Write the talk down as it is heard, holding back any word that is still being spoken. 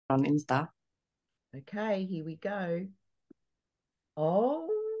on Insta. Okay, here we go. Oh,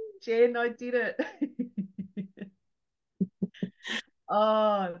 Jen, I did it.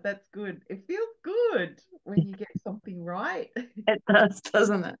 Oh, that's good. It feels good when you get something right. It does,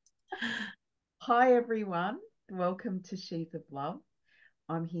 doesn't it? Hi, everyone. Welcome to She's of Love.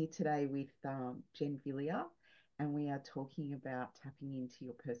 I'm here today with Jen Vilia, and we are talking about tapping into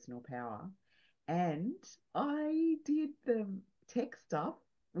your personal power. And I did the tech stuff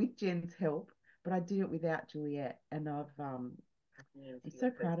with Jen's help, but I did it without Juliet, and I'm so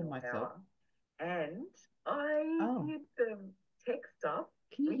proud of myself. And I did the tech stuff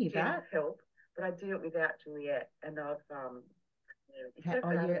can you hear that? Help, but I did it without Juliet, and I'm so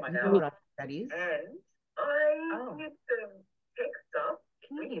proud of myself. What that is. And I did the tech stuff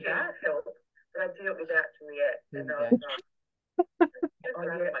can you hear that? Help, but I did it without Juliet, and so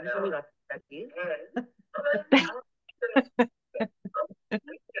proud of myself. What that is. And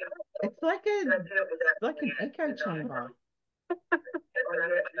it's like an echo chamber.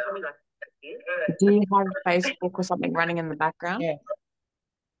 Do you have Facebook or something running in the background? Yes.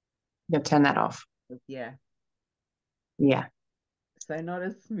 You'll turn that off. Yeah. Yeah. So not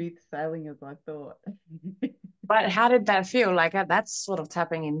as smooth sailing as I thought. But how did that feel? Like that's sort of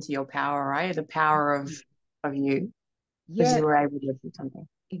tapping into your power, right? The power of you because Yeah, you were able to do something.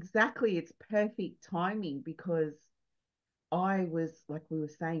 exactly. It's perfect timing because I was, like we were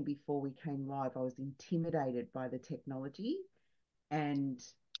saying before we came live, I was intimidated by the technology and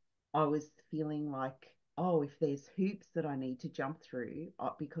I was feeling like, oh, if there's hoops that I need to jump through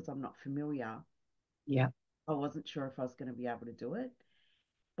because I'm not familiar, Yeah. I wasn't sure if I was going to be able to do it.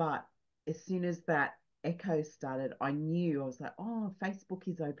 But as soon as that echo started, I knew I was like, oh, Facebook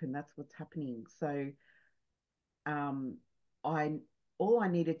is open. That's what's happening. So um, I all I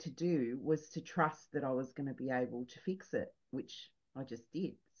needed to do was to trust that I was going to be able to fix it, which I just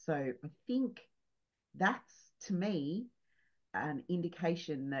did. So I think that's to me an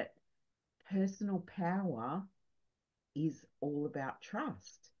indication that personal power is all about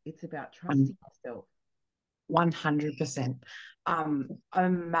trust. It's about Um, trusting yourself. 100%. I'm a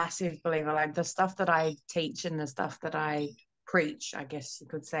massive believer. Like the stuff that I teach and the stuff that I preach, I guess you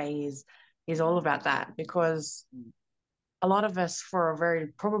could say, is all about that because Mm. a lot of us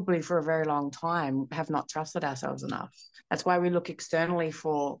probably for a very long time have not trusted ourselves enough. That's why we look externally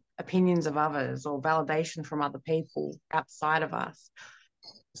for opinions of others or validation from other people outside of us.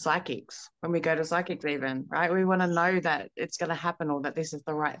 Psychics, when we go to psychics even, right? We want to know that it's going to happen or that this is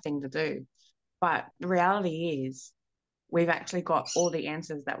the right thing to do. But the reality is we've actually got all the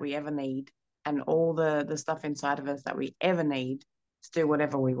answers that we ever need and all the stuff inside of us that we ever need to do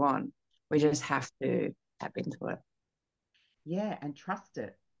whatever we want. We Yeah, just have to tap into it. yeah, and trust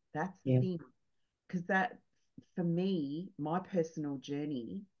it. That's the Yeah. thing. Because that, for me, my personal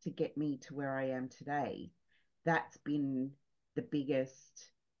journey to get me to where I am today, that's been the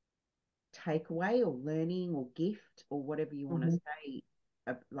biggest takeaway or learning or gift or whatever you want to Mm-hmm.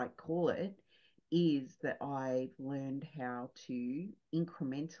 say, like call it, is that I've learned how to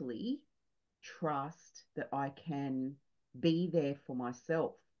incrementally trust that I can be there for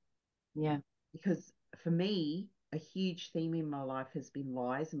myself. Yeah. Because for me, a huge theme in my life has been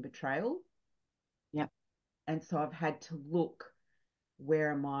lies and betrayal. Yeah. And so I've had to look,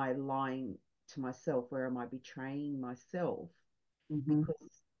 where am I lying to myself? Where am I betraying myself? Mm-hmm.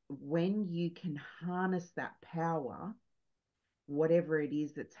 Because when you can harness that power, whatever it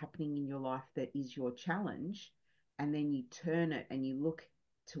is that's happening in your life that is your challenge, and then you turn it and you look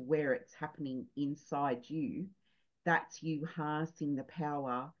to where it's happening inside you, that's you harnessing the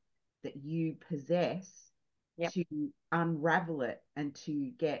power that you possess Yep. to unravel it and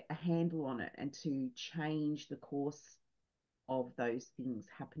to get a handle on it and to change the course of those things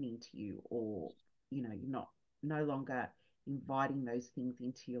happening to you, or you're not no longer inviting those things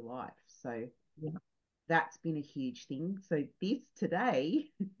into your life. So Yeah. that's been a huge thing. So this today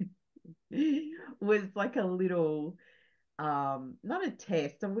was like a little not a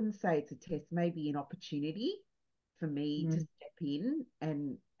test. I wouldn't say it's a test, maybe an opportunity for me to Mm. step in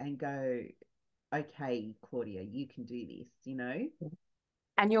and go, okay, Claudia, you can do this.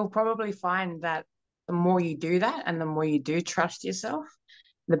 And you'll probably find that the more you do that and the more you do trust yourself,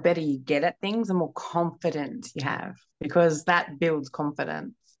 the better you get at things, the more confidence you have, because that builds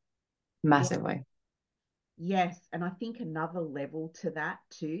confidence Yeah. massively. Yes, and I think another level to that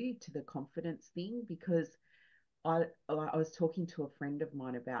too, to the confidence thing, because I was talking to a friend of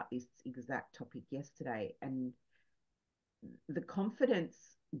mine about this exact topic yesterday, and the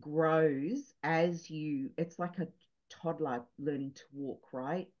confidence grows as it's like a toddler learning to walk,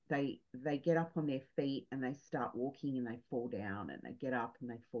 right? they get up on their feet and they start walking and they fall down, and they get up and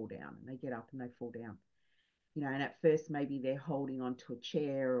they fall down, and they get up and they fall down. And at first maybe they're holding onto a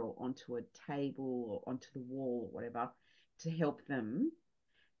chair or onto a table or onto the wall or whatever to help them.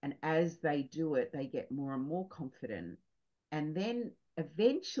 And as they do it, they get more and more confident. And then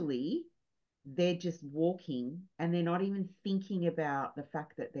eventually they're just walking, and they're not even thinking about the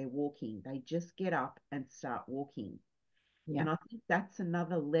fact that they're walking. They just get up and start walking. Yeah. And I think that's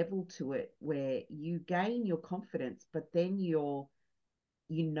another level to it where you gain your confidence, but then you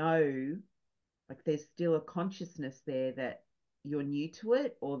know, like there's still a consciousness there that you're new to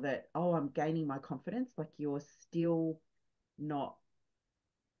it, or that, oh, I'm gaining my confidence. Like you're still not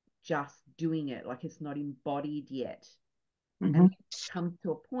just doing it, like it's not embodied yet. And Mm-hmm. it comes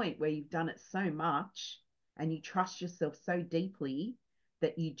to a point where you've done it so much and you trust yourself so deeply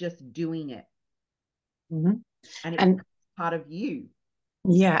that you're just doing it, Mm-hmm. and it And becomes part of you.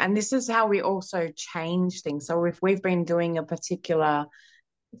 yeah, and this is how we also change things. So if we've been doing a particular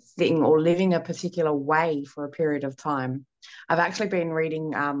thing or living a particular way for a period of time, I've actually been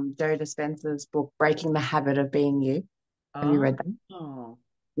reading Joe Dispenza's book, Breaking the Habit of Being You. Have you Oh, read that? oh,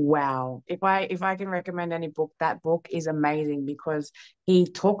 Wow. If I can recommend any book, that book is amazing because he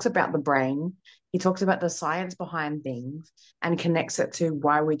talks about the brain, he talks about the science behind things and connects it to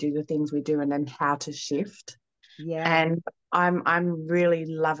why we do the things we do and then how to shift. yeah. And I'm really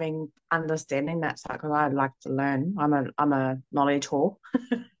loving understanding that side because I like to learn. I'm a knowledge whore.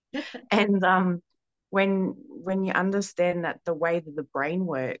 And when you understand that the way that the brain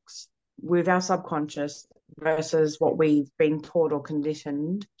works with our subconscious versus what we've been taught or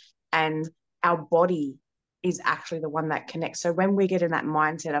conditioned, and our body is actually the one that connects. So when we get in that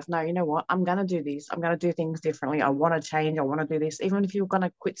mindset of, no, you know what, I'm gonna do this, I'm gonna do things differently, I want to change, I want to do this, even if you're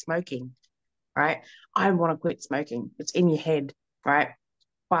gonna quit smoking, right? I want to quit smoking. It's in your head, right?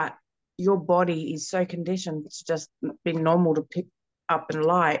 But your body is so conditioned to just being normal to pick up and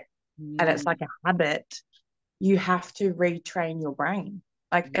light, and it's Mm, like a habit. You have to retrain your brain.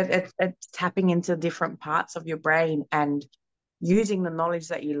 Like it's tapping into different parts of your brain and using the knowledge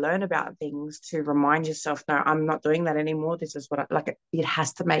that you learn about things to remind yourself, no, I'm not doing that anymore. This is what I like. It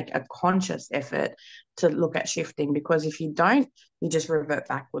has to make a conscious effort to look at shifting, because if you don't, you just revert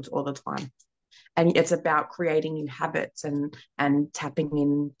backwards all the time. And it's about creating new habits and tapping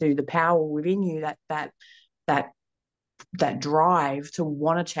into the power within you, that that drive to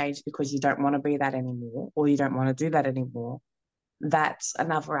want to change because you don't want to be that anymore or you don't want to do that anymore. That's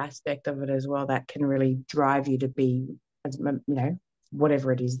another aspect of it as well that can really drive you to be,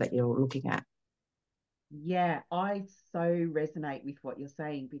 whatever it is that you're looking at. yeah, I so resonate with what you're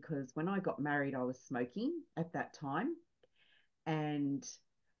saying, because when I got married, I was smoking at that time. And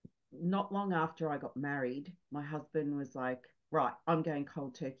not long after I got married, my husband was like, right, I'm going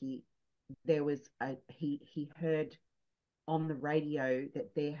cold turkey. There was he heard on the radio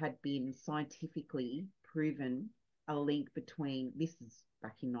that there had been scientifically proven a link between, this is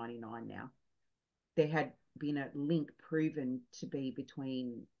back in 99 now, there had been a link proven to be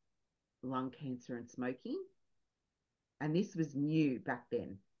between lung cancer and smoking. And this was new back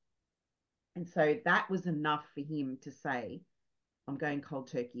then. And so that was enough for him to say, I'm going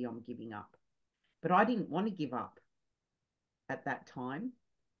cold turkey, I'm giving up. But I didn't want to give up at that time.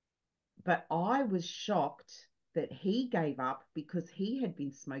 But I was shocked that he gave up because he had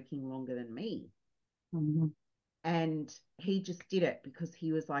been smoking longer than me. Mm-hmm. And he just did it because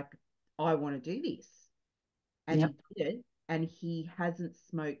he was like, I want to do this. And Yep. he did it. And he hasn't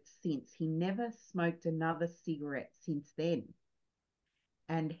smoked since. He never smoked another cigarette since then.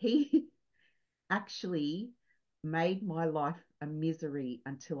 And he actually made my life a misery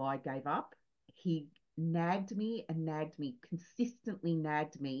until I gave up. He nagged me and nagged me, consistently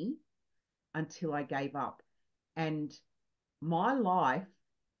nagged me until I gave up. And my life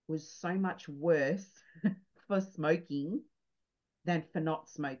was so much worse for smoking than for not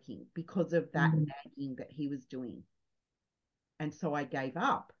smoking because of that Mm-hmm. nagging that he was doing. And so I gave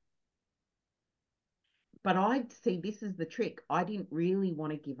up. But I see, this is the trick. I didn't really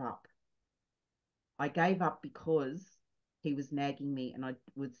want to give up. I gave up because he was nagging me and I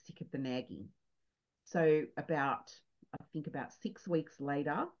was sick of the nagging. So I think about 6 weeks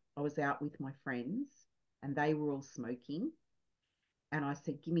later, I was out with my friends and they were all smoking. And I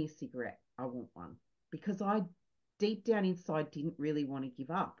said, give me a cigarette. I want one. Because I deep down inside didn't really want to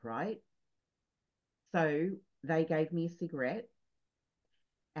give up, right? So they gave me a cigarette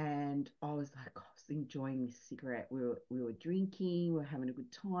and I was like, I was enjoying this cigarette. We were drinking, we were having a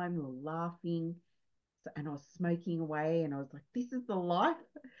good time, we were laughing. So, and I was smoking away and I was like, this is the life.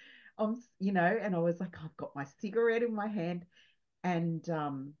 And I was like, I've got my cigarette in my hand. And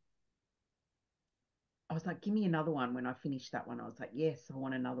I was like, give me another one. When I finished that one, I was like, yes, I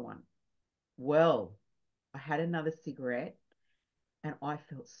want another one. Well, I had another cigarette and I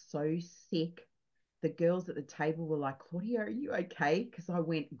felt so sick. The girls at the table were like, Claudia, are you okay? Because I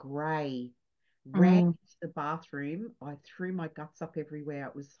went grey, ran Mm, into the bathroom. I threw my guts up everywhere.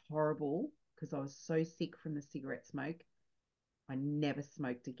 It was horrible because I was so sick from the cigarette smoke. I never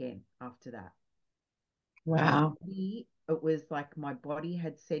smoked again after that. My wow. body, it was like my body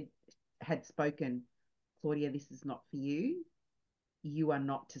had spoken, Claudia, this is not for you. You are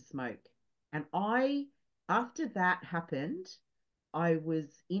not to smoke. And after that happened, I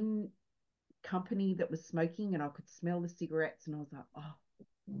was in company that was smoking and I could smell the cigarettes and I was like, oh,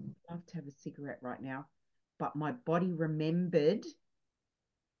 I'd love to have a cigarette right now. But my body remembered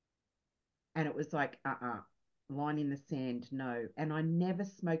and it was like, line in the sand, no. And I never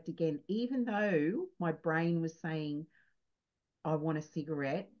smoked again, even though my brain was saying, I want a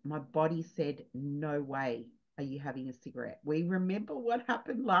cigarette. My body said, no way are you having a cigarette. We remember what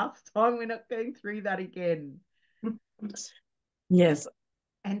happened last time. We're not going through that again. Yes.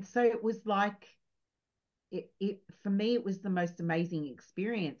 And so it was like, it for me, it was the most amazing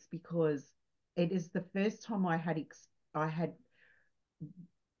experience because it is the first time I had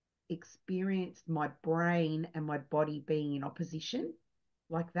experienced my brain and my body being in opposition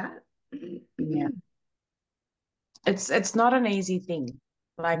like that. Yeah. It's not an easy thing.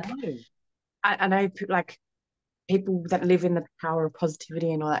 Like No. I know like people that live in the power of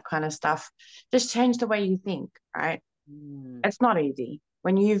positivity and all that kind of stuff, just change the way you think, right? Mm, It's not easy.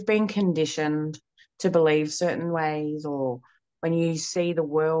 When you've been conditioned to believe certain ways or when you see the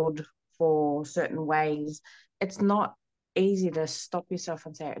world for certain ways, it's not easy to stop yourself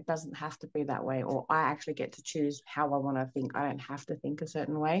and say it doesn't have to be that way, or I actually get to choose how I want to think. I don't have to think a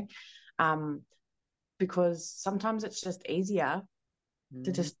certain way. Um, because sometimes it's just easier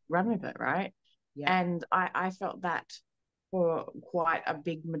to mm, just run with it, right? yeah. And I felt that for quite a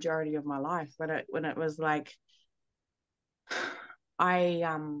big majority of my life when it was like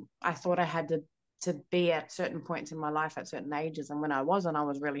I thought I had to be at certain points in my life at certain ages, and when I wasn't, I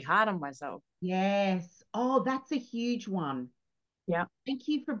was really hard on myself. Yes. Oh, that's a huge one. Yeah, Thank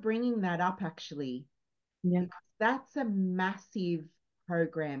you for bringing that up, actually, yeah, because that's a massive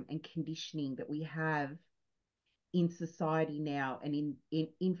program and conditioning that we have in society now and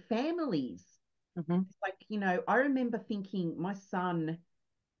in families. hmm, It's like, I remember thinking my son,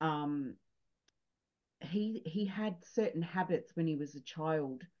 um, he had certain habits when he was a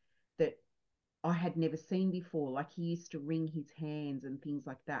child that I had never seen before. Like he used to wring his hands and things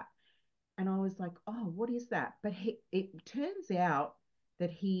like that. And I was like, oh, what is that? But it turns out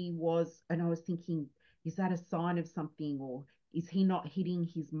that and I was thinking, is that a sign of something or is he not hitting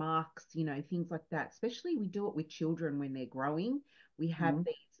his marks? Things like that. Especially we do it with children when they're growing. We have hmm,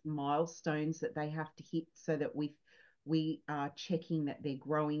 these milestones that they have to hit so that we are checking that they're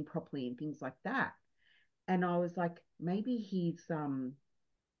growing properly and things like that. And I was like, maybe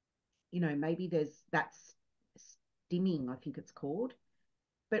maybe there's that stimming, I think it's called,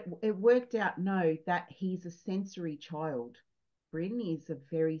 but it worked out, no, that he's a sensory child. Bryn is a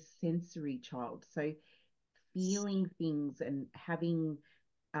very sensory child. So feeling things and having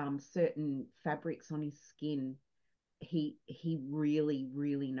certain fabrics on his skin, he really,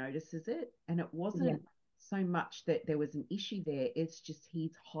 really notices it. And it yeah, wasn't so much that there was an issue there, it's just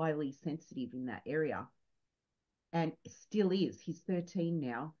he's highly sensitive in that area and still is. He's 13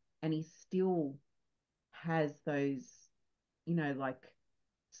 now and he still has those, like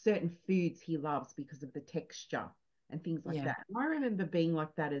certain foods he loves because of the texture and things like yeah, that. And I remember being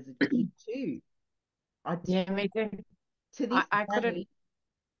like that as a kid too. I yeah. Me too. to this I couldn't. day,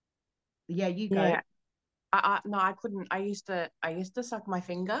 yeah, you go. Yeah, no, I couldn't. I used to suck my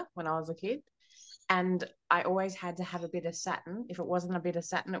finger when I was a kid, and I always had to have a bit of satin. If it wasn't a bit of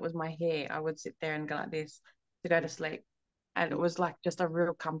satin, it was my hair. I would sit there and go like this to go to sleep. And it Yeah. was like just a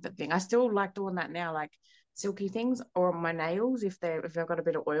real comfort thing. I still like doing that now, like silky things or my nails. If I've got a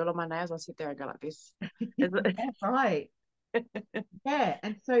bit of oil on my nails, I'll sit there and go like this. Yeah, right. Yeah.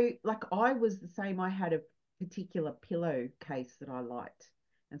 And so like I was the same. I had a particular pillowcase that I liked.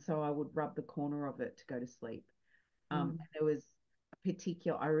 And so I would rub the corner of it to go to sleep. Mm, And there was a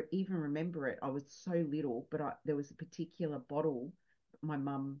particular, even remember it. I was so little, but there was a particular bottle. My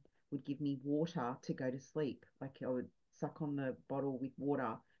mum would give me water to go to sleep. Like I would suck on the bottle with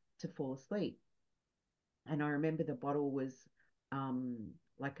water to fall asleep. And I remember the bottle was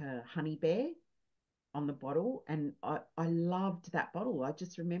like a honey bear on the bottle. And I loved that bottle. I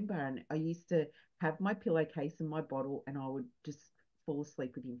just remember, and I used to have my pillowcase and my bottle, and I would just fall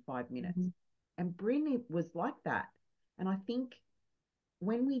asleep within 5 minutes. mhm. And Bryn was like that. And I think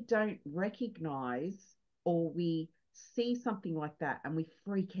when we don't recognize or we see something like that and we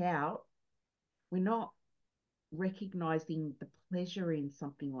freak out, we're not recognizing the pleasure in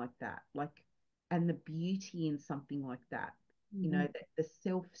something like that, like, and the beauty in something like that. Mm-hmm. The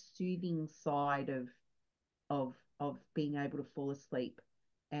self-soothing side of being able to fall asleep,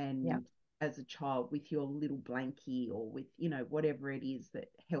 Yeah. and as a child with your little blankie, or with whatever it is that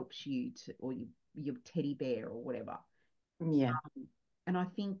helps you to, or your teddy bear or whatever. Yeah. And I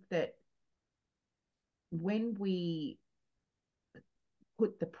think that when we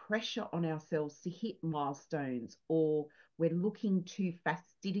put the pressure on ourselves to hit milestones, or we're looking too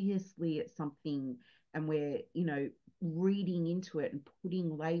fastidiously at something, and we're reading into it and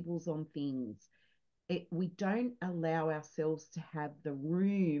putting labels on things, we don't allow ourselves to have the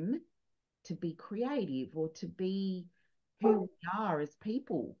room to be creative, or to be who we are as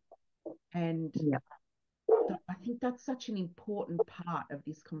people. And Yeah. I think that's such an important part of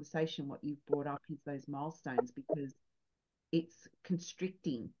this conversation. What you've brought up is those milestones, because it's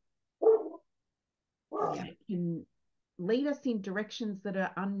constricting, Yeah. and it can lead us in directions that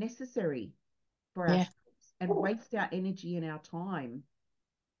are unnecessary for Yeah. ourselves, and waste our energy and our time.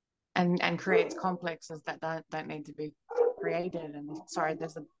 And creates complexes that don't need to be created. And sorry,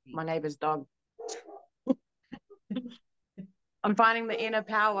 my neighbor's dog. I'm finding the inner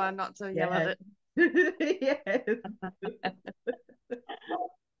power not to yell at Yeah. it. Yes.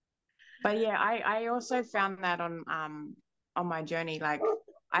 But yeah, I also found that on my journey. Like,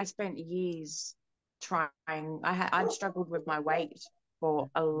 I spent years trying. I'd struggled with my weight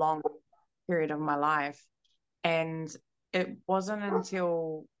for a long period of my life, and it wasn't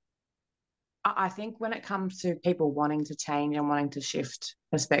until I think when it comes to people wanting to change and wanting to shift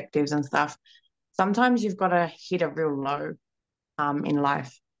perspectives and stuff, sometimes you've got to hit a real low in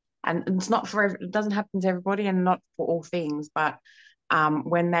life. And it's not for it doesn't happen to everybody and not for all things, but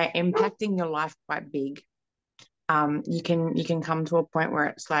when they're impacting your life quite big, you can come to a point where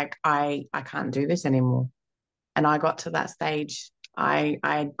it's like I can't do this anymore. And I got to that stage. I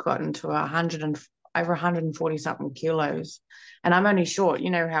had gotten to 140 something kilos, and I'm only short. You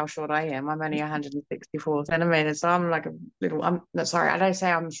know how short I am. I'm only 164 centimeters, so I'm like a little. I'm no, sorry, I don't say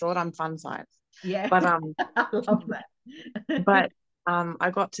I'm short. I'm fun size, Yeah. but I love that. but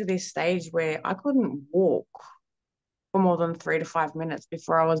I got to this stage where I couldn't walk for more than 3 to 5 minutes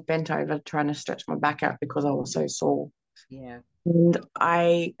before I was bent over trying to stretch my back out because I was so sore. Yeah. And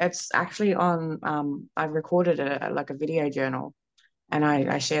it's actually on, I recorded like a video journal, and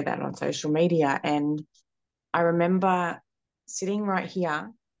I share that on social media. And I remember sitting right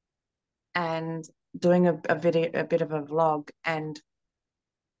here and doing a video, a bit of a vlog, and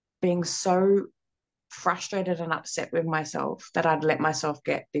being so frustrated and upset with myself that I'd let myself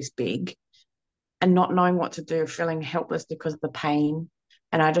get this big, and not knowing what to do, feeling helpless because of the pain.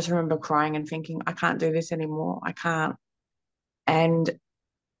 And I just remember crying and thinking, I can't do this anymore. I can't. And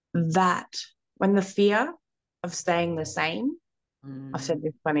that, when the fear of staying the same, I've Mm, said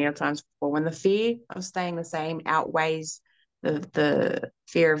this plenty of times before, when the fear of staying the same outweighs the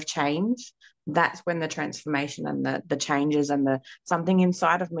fear of change, that's when the transformation and the changes, and the something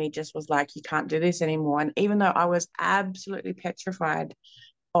inside of me just was like, you can't do this anymore. And even though I was absolutely petrified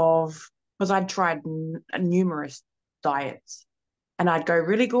of, because I'd tried numerous diets, and I'd go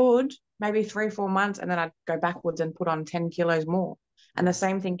really good, maybe 3 4 months, and then I'd go backwards and put on 10 kilos more. And the yeah.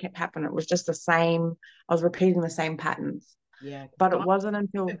 same thing kept happening. It was just the same. I was repeating the same patterns. Yeah. But it wasn't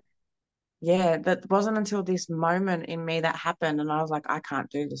until, yeah, that wasn't until this moment in me that happened. And I was like, I can't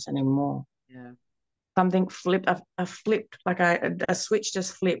do this anymore. Yeah. Something flipped, a flipped, like a switch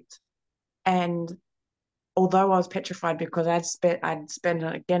just flipped. And although I was petrified because I'd spent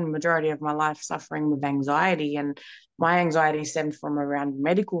again majority of my life suffering with anxiety, and my anxiety stemmed from around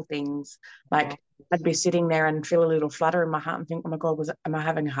medical things. Right. Like, I'd be sitting there and feel a little flutter in my heart and think, oh my God, am I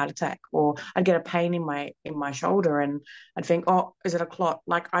having a heart attack? Or I'd get a pain in my shoulder, and I'd think, oh, is it a clot?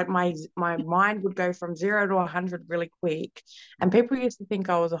 Like, my mind would go from 0 to 100 really quick. And people used to think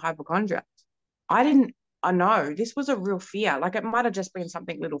I was a hypochondriac. I didn't, I know this was a real fear. Like, it might have just been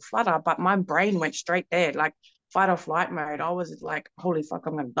something little flutter, but my brain went straight there, like fight or flight mode. I was like, holy fuck,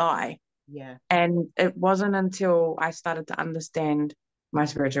 I'm going to die. Yeah. And it wasn't until I started to understand my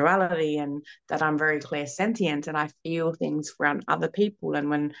spirituality, and that I'm very clairsentient and I feel things around other people. And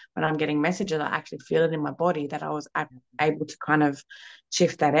when I'm getting messages, I actually feel it in my body, that I was able to kind of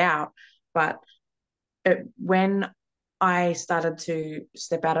shift that out. But when I started to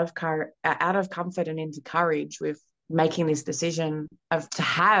step out of comfort and into courage with making this decision of to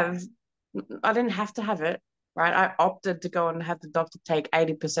have, I didn't have to have it, right? I opted to go and have the doctor take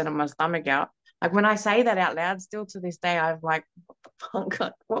 80% of my stomach out. Like, when I say that out loud, still to this day, I'm like, what the fuck?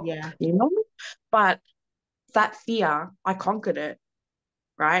 Like, what, Yeah. you know? But that fear, I conquered it,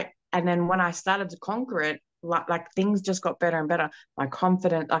 right? And then when I started to conquer it, like things just got better and better. My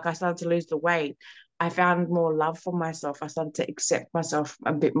confidence, like I started to lose the weight. I found more love for myself. I started to accept myself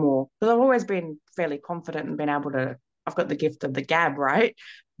a bit more because I've always been fairly confident and been able to. I've got the gift of the gab, right?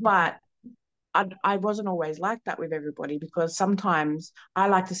 But I wasn't always like that with everybody because sometimes I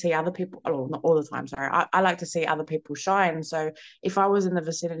like to see other people, oh, not all the time, sorry. I like to see other people shine. So if I was in the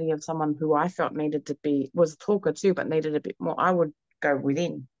vicinity of someone who I felt needed to be, was a talker too, but needed a bit more, I would go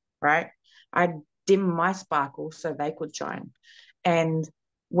within, right? I'd dim my sparkle so they could shine. And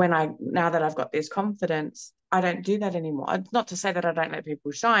now that I've got this confidence, I don't do that anymore. It's not to say that I don't let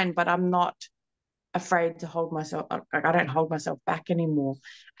people shine, but I'm not afraid to hold myself, like I don't hold myself back anymore.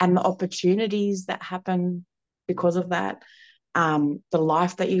 And the opportunities that happen because of that, the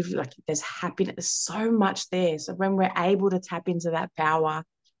life that you've like, there's happiness, there's so much there. So when we're able to tap into that power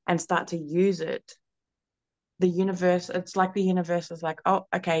and start to use it, the universe, it's like the universe is like, oh,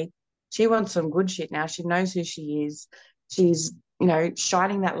 okay, she wants some good shit now. She knows who she is. She's,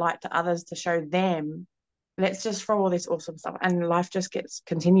 shining that light to others to show them. Let's just throw all this awesome stuff. And life just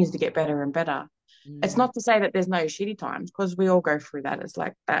continues to get better and better. It's Mm. not to say that there's no shitty times because we all go through that. It's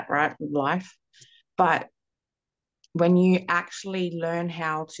like that, right? With life. But when you actually learn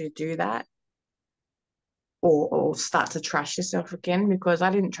how to do that or start to trust yourself again, because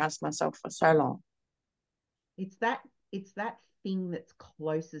I didn't trust myself for so long. It's that it's that thing that's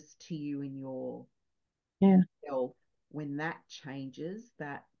closest to you in Yeah. yourself when that changes,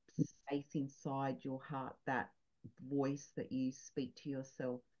 that space inside your heart, that voice that you speak to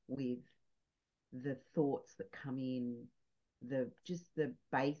yourself with, the thoughts that come in, the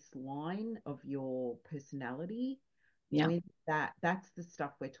baseline of your personality, Yeah. when that's the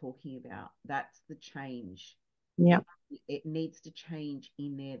stuff we're talking about. That's the change. Yeah. It needs to change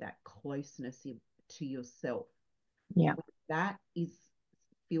in there, that closeness to yourself. Yeah. When that is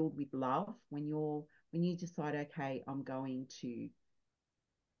filled with love, when you decide, okay, I'm going to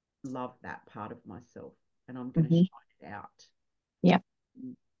love that part of myself and I'm going to Hmm. shine it out. Yeah.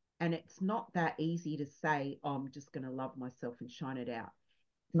 And it's not that easy to say, oh, I'm just going to love myself and shine it out.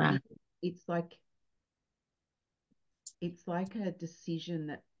 Nah. It's like it's like a decision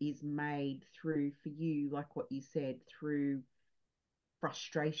that is made through, for you, like what you said, through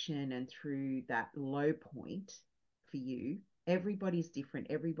frustration and through that low point for you. Everybody's different.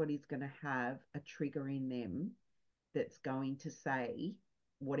 Everybody's going to have a trigger in them that's going to say,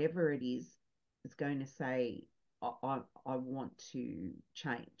 whatever it is, it's going to say, I want to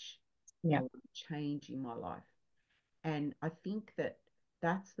change. I Yeah. want change in my life. And I think that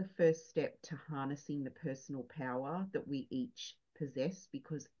that's the first step to harnessing the personal power that we each possess,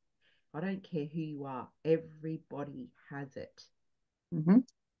 because I don't care who you are, everybody has it. Hmm.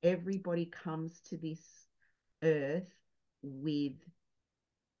 Everybody comes to this earth with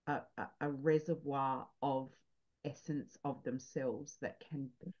a reservoir of essence of themselves that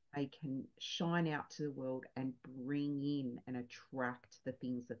they can shine out to the world and bring in and attract the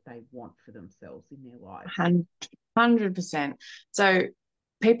things that they want for themselves in their lives. 100%. So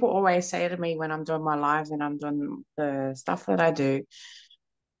people always say to me when I'm doing my lives and I'm doing the stuff that I do,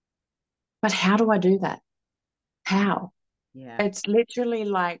 but how do I do that? How? Yeah. It's literally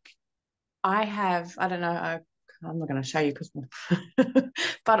like I don't know, I'm not going to show you because,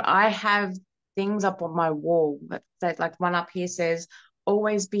 but I have things up on my wall that like one up here says,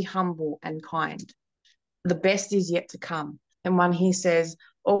 always be humble and kind. The best is yet to come. And one here says,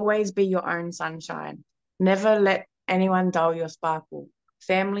 always be your own sunshine. Never let anyone dull your sparkle.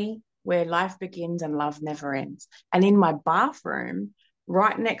 Family, where life begins and love never ends. And in my bathroom,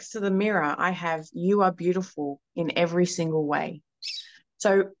 right next to the mirror, I have, you are beautiful in every single way.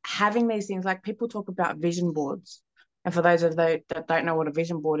 So having these things, like people talk about vision boards. And for those of those that don't know what a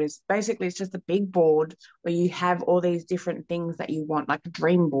vision board is, basically it's just a big board where you have all these different things that you want, like a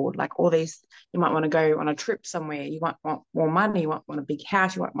dream board, like all these, you might want to go on a trip somewhere, you might want more money, you might want a big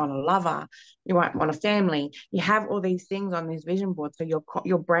house, you might want a lover, you might want a family. You have all these things on this vision board. So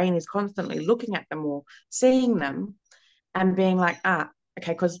your brain is constantly looking at them or seeing them and being like, okay,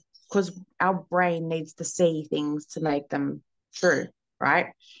 because our brain needs to see things to make them true,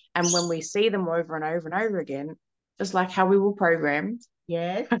 right? And when we see them over and over and over again, just like how we were programmed,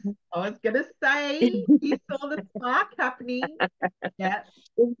 Yes, I was gonna say you saw the spark happening. Yeah,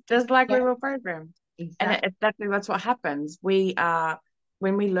 just like we yeah, were programmed. And exactly. exactly that's what happens.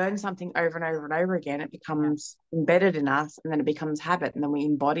 When we learn something over and over and over again, it Yeah, becomes embedded in us and then it becomes habit and then we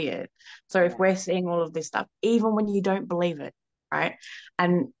embody it. So if yeah, we're seeing all of this stuff, even when you don't believe it, right?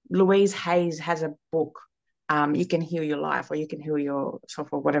 And Louise Hayes has a book. You can heal your life or you can heal yourself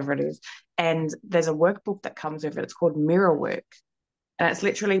or whatever it is. And there's a workbook that comes with it. It's called mirror work. And it's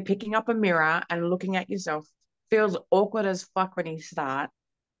literally picking up a mirror and looking at yourself. Feels awkward as fuck when you start,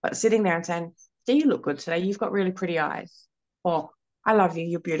 but sitting there and saying, do you look good today? You've got really pretty eyes. Or I love you.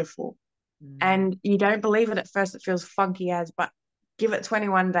 You're beautiful. Mm. And you don't believe it at first. It feels funky as, but give it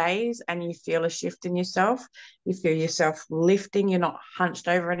 21 days and you feel a shift in yourself. You feel yourself lifting. You're not hunched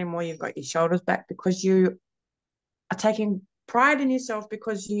over anymore. You've got your shoulders back because you are taking pride in yourself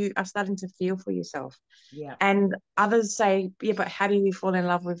because you are starting to feel for yourself. Yeah. And others say, yeah, but how do you fall in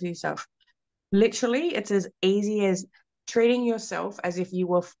love with yourself? Literally, it's as easy as treating yourself as if you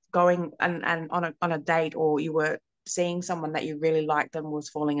were going and on a date or you were seeing someone that you really liked and was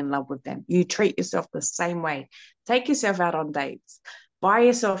falling in love with them. You treat yourself the same way. Take yourself out on dates. Buy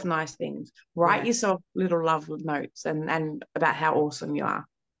yourself nice things. Write Yeah. yourself little love notes and about how awesome you are,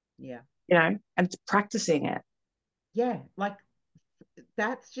 Yeah. and practicing it. Yeah. Like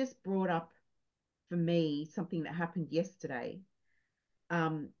that's just brought up for me something that happened yesterday.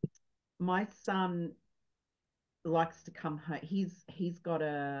 Um, my son likes to come home. He's got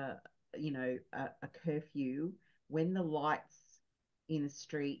a curfew. When the lights in the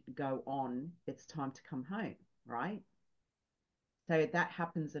street go on, it's time to come home, right? So that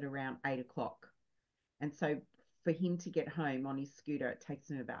happens at around 8 o'clock. And so for him to get home on his scooter, it takes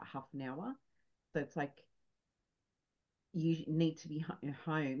him about half an hour. So it's like you need to be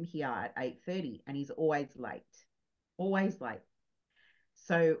home here at 8:30, and he's always late.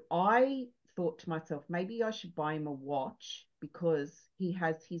 So I thought to myself, maybe I should buy him a watch because he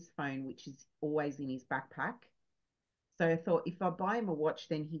has his phone, which is always in his backpack. So I thought if I buy him a watch,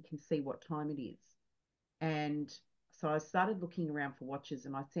 then he can see what time it is. And so I started looking around for watches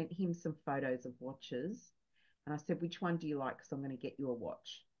and I sent him some photos of watches. And I said, which one do you like? Because I'm going to get you a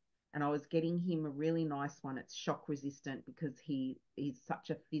watch. And I was getting him a really nice one. It's shock resistant because he's such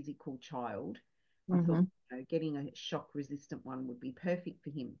a physical child. I thought, Mm-hmm. getting a shock resistant one would be perfect for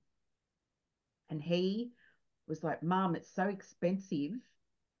him. And he was like, Mom, it's so expensive.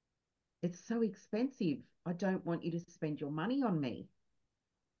 It's so expensive. I don't want you to spend your money on me.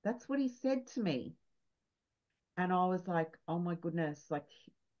 That's what he said to me. And I was like, oh my goodness, like,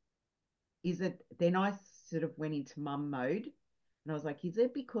 is it? Then I sort of went into mum mode and I was like, is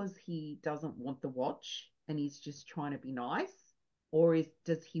it because he doesn't want the watch and he's just trying to be nice? Or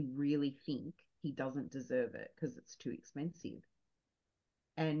does he really think he doesn't deserve it because it's too expensive?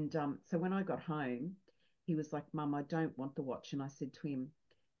 And so when I got home, he was like, Mum, I don't want the watch. And I said to him,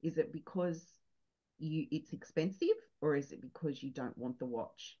 is it because it's expensive or is it because you don't want the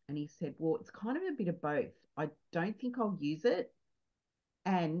watch? And he said, well, it's kind of a bit of both. I don't think I'll use it.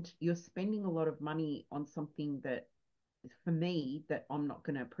 And you're spending a lot of money on something that for me that I'm not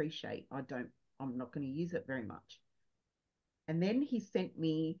going to appreciate. I'm not going to use it very much. And then he sent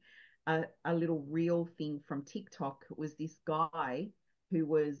me a little reel thing from TikTok. It was this guy who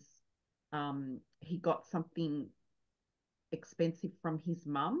he got something expensive from his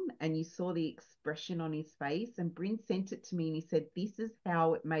mum, and you saw the expression on his face. And Bryn sent it to me and he said, this is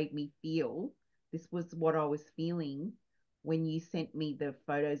how it made me feel. This was what I was feeling when you sent me the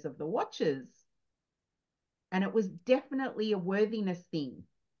photos of the watches. And it was definitely a worthiness thing.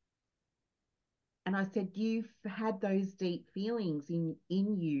 And I said, you've had those deep feelings in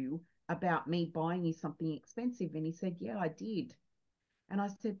you about me buying you something expensive. And he said, yeah, I did. And I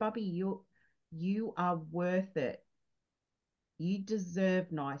said, Bubby, you are worth it. You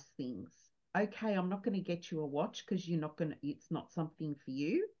deserve nice things. Okay, I'm not going to get you a watch because it's not something for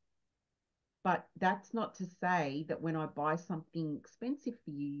you. But that's not to say that when I buy something expensive for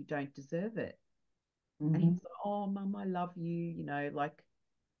you, you don't deserve it. And Mm-hmm. he's like, oh, Mum, I love you. Like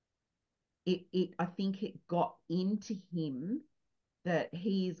I think it got into him that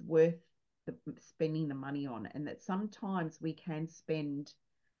he's worth spending the money on, and that sometimes we can spend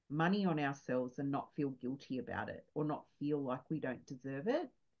money on ourselves and not feel guilty about it or not feel like we don't deserve it.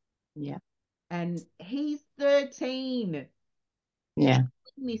 Yeah. And he's 13. He's Yeah.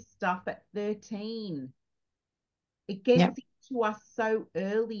 doing this stuff at 13. It Yeah. gets into us so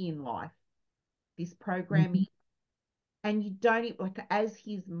early in life, this Mm-hmm. programming. And you don't like, as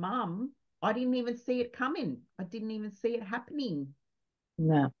his mum, I didn't even see it coming. I didn't even see it happening.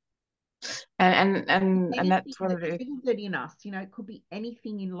 No. And Anything that's what that it is. triggers it in us, it could be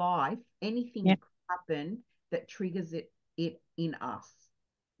anything in life, anything Yeah. could happen that triggers it in us.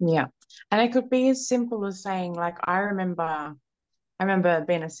 Yeah. And it could be as simple as saying, like, I remember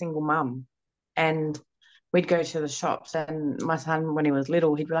being a single mum and we'd go to the shops and my son, when he was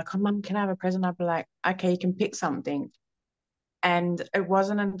little, he'd be like, oh, Mum, can I have a present? I'd be like, okay, you can pick something. And it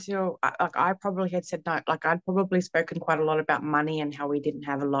wasn't until like I probably had said no, like I'd probably spoken quite a lot about money and how we didn't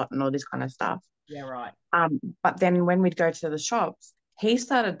have a lot and all this kind of stuff. Yeah, right. But then when we'd go to the shops, he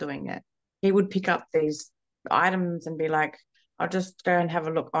started doing it. He would pick up these items and be like, I'll just go and have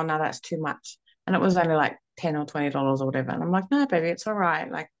a look. Oh no, that's too much. And it was only like $10 or $20 or whatever. And I'm like, no, baby, it's all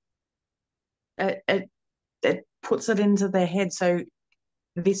right. Like it puts it into their head. So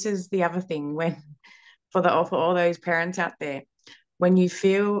this is the other thing when for all those parents out there, when you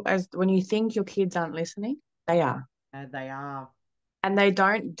think your kids aren't listening, they are. They are. And they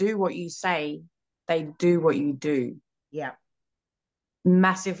don't do what you say, they do what you do Yeah.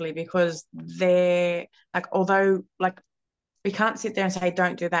 massively because they're like, although like we can't sit there and say,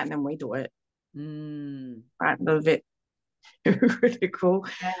 don't do that, and then we do it. Mm. Right. A little bit critical.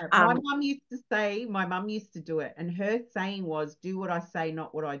 Yeah. My mum used to do it, and her saying was, do what I say,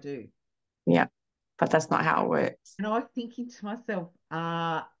 not what I do. Yeah, but that's not how it works. And I was thinking to myself,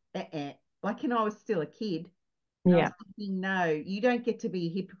 like, I was still a kid, and I was Yeah. thinking, no, you don't get to be a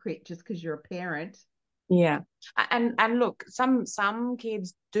hypocrite just because you're a parent. Yeah. And look, some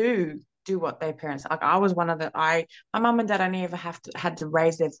kids do what their parents like. I was one of the I my mum and dad only ever have to had to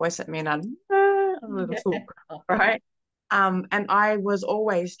raise their voice at me and I'd a little Yeah. talk, right? And I was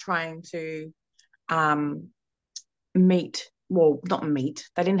always trying to um meet well, not meet.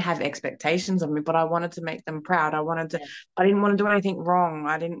 They didn't have expectations of me, but I wanted to make them proud. Yeah. I didn't want to do anything wrong.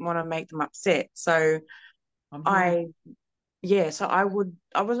 I didn't want to make them upset. So I'm here. I yeah, so I was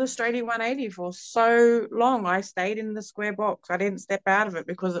a straighty 180 for so long. I stayed in the square box. I didn't step out of it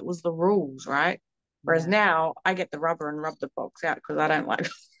because it was the rules, right? Whereas Yeah. now I get the rubber and rub the box out because I don't like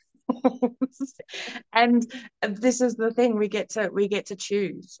and this is the thing, we get to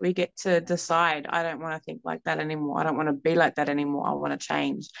choose. We get to decide. I don't want to think like that anymore. I don't want to be like that anymore. I want to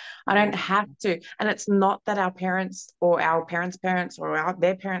change. I Yeah. don't have to. And it's not that our parents or our parents' parents or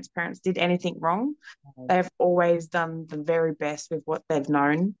their parents' parents did anything wrong. They've always done the very best with what they've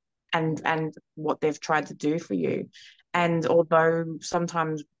known and what they've tried to do for you. Yeah. And although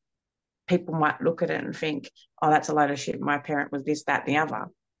sometimes people might look at it and think, oh, that's a load of shit. My parent was this, that, the other.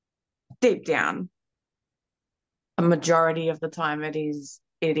 Deep down, a majority of the time it is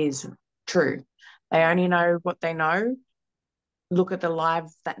true. They Yeah. only know what they know, look at the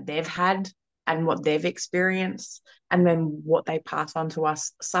lives that they've had and what they've experienced, and then what they pass on to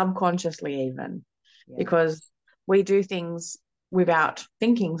us subconsciously, even Yeah. because we do things without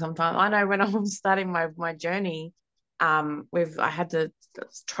thinking sometimes. I know when I was starting my journey, I had to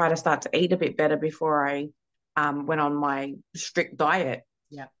try to start to eat a bit better before I went on my strict diet.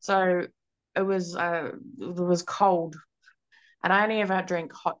 Yeah. So it was cold and I only ever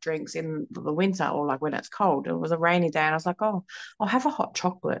drink hot drinks in the winter or like when it's cold. It was a rainy day and I was like, oh, I'll have a hot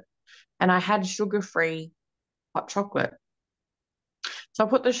chocolate. And I had sugar-free hot chocolate. So I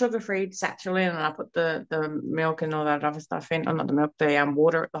put the sugar-free satchel in and I put the milk and all that other stuff in. Oh, not the milk,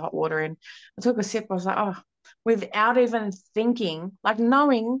 the hot water in. I took a sip. I was like, oh, without even thinking, like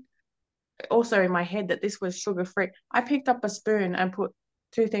knowing also in my head that this was sugar-free. I picked up a spoon and put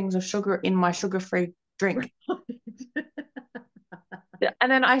two things of sugar in my sugar-free drink.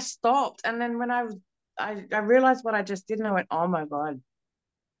 And then I stopped. And then when I realized what I just did and I went, oh my God,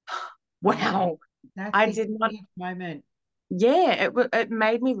 Yeah. wow. That's I a did not, huge moment. yeah, it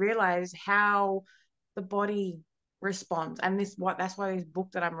made me realize how the body responds. And that's why this book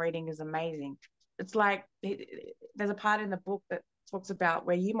that I'm reading is amazing. It's like there's a part in the book that talks about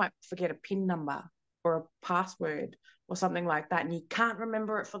where you might forget a PIN number or a password or something like that, and you can't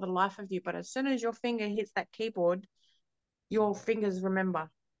remember it for the life of you. But as soon as your finger hits that keyboard, your fingers remember.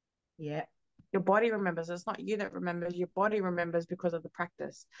 Yeah. Your body remembers. It's not you that remembers. Your body remembers because of the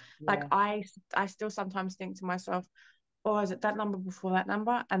practice. Like Yeah. I still sometimes think to myself, oh, is it that number before that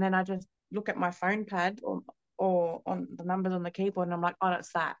number? And then I just look at my phone pad or on the numbers on the keyboard, and I'm like, oh,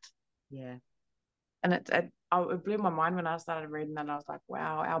 it's that. Yeah. And it blew my mind when I started reading that. And I was like,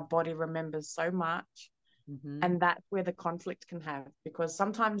 wow, our body remembers so much. Mm-hmm. And that's where the conflict can have because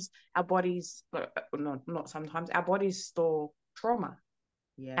sometimes our bodies, not sometimes, our bodies store trauma.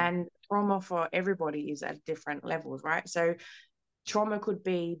 Yeah. And trauma for everybody is at different levels, right? So trauma could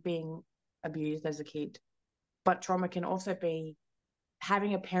be being abused as a kid, but trauma can also be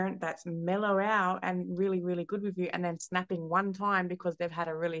having a parent that's mellow out and really, really good with you and then snapping one time because they've had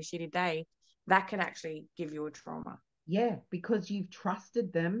a really shitty day. That can actually give you a trauma. Yeah, because you've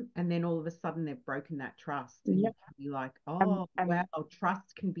trusted them and then all of a sudden they've broken that trust and you Yeah. can be like, And, oh, wow, and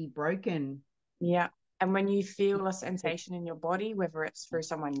trust can be broken. yeah. And when you feel a sensation in your body, whether it's through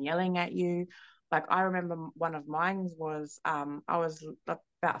someone yelling at you, like I remember one of mine was I was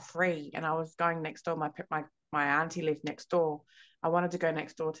about 3 and I was going next door. My my auntie lived next door. I wanted to go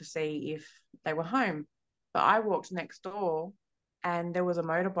next door to see if they were home. But I walked next door and there was a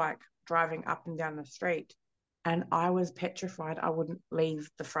motorbike driving up and down the street. And I was petrified I wouldn't leave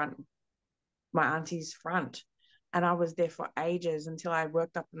the front, my auntie's front. And I was there for ages until I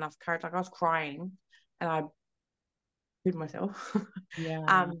worked up enough courage. Like I was crying and I hid myself. Yeah.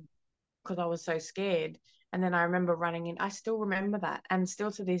 um, because I was so scared. And then I remember running in. I still remember that. And still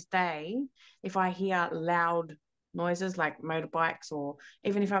to this day, if I hear loud noises like motorbikes, or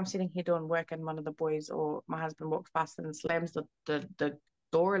even if I'm sitting here doing work and one of the boys or my husband walks past and slams the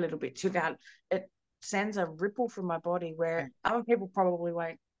door a little bit too loud, it sends a ripple through my body Yeah. where other people probably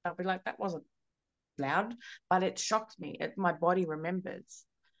won't. They'll be like, that wasn't loud, but it shocked me. My body remembers.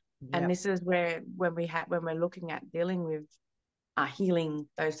 And Yep. this is where when we're looking at dealing with healing,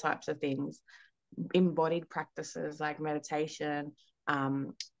 those types of things, embodied practices like meditation,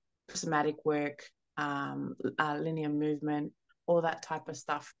 um, somatic work, linear movement, all that type of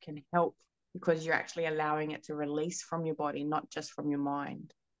stuff can help because you're actually allowing it to release from your body, not just from your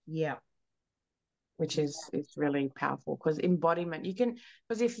mind, Yep. which Yeah. is really powerful. Because embodiment, you can,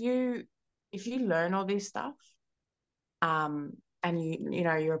 because if you learn all this stuff, um, and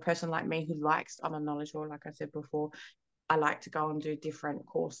you're a person like me who likes, I'm a knowledge whore, like I said before. I like to go and do different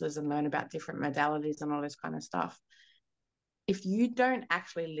courses and learn about different modalities and all this kind of stuff. If you don't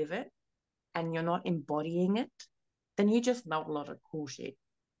actually live it and you're not embodying it, then you just know a lot of cool shit,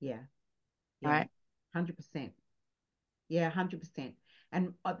 Yeah. Yeah. right? 100%. Yeah, 100%.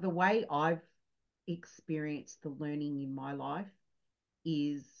 And the way I've experienced the learning in my life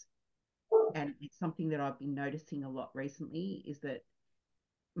is, and it's something that I've been noticing a lot recently, is that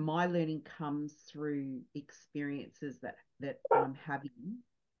my learning comes through experiences that I'm having,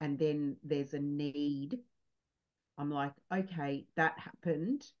 and then there's a need. I'm like, okay, that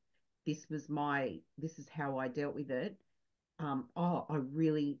happened. This is how I dealt with it. I'm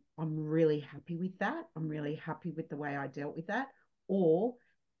really happy with that. I'm really happy with the way I dealt with that. Or,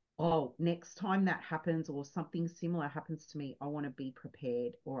 oh, next time that happens or something similar happens to me, I want to be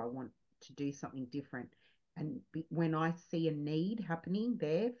prepared or I want to do something different. And when I see a need happening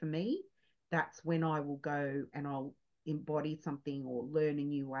there for me, that's when I will go and I'll embody something or learn a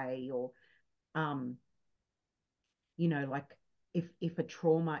new way or, um, like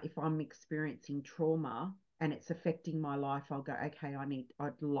if I'm experiencing trauma and it's affecting my life, I'll go, okay,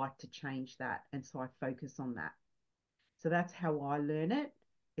 I'd like to change that. And so I focus on that. So that's how I learn it.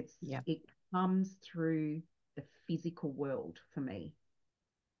 Yeah, It comes through the physical world for me.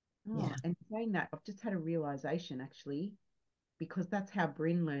 Oh, yeah. and saying that, I've just had a realization actually, because that's how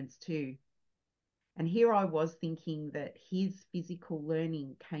Bryn learns too. And here I was thinking that his physical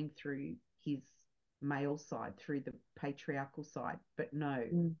learning came through his male side, through the patriarchal side, but no,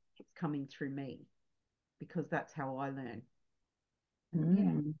 Mm. it's coming through me because that's how I learn. And yeah,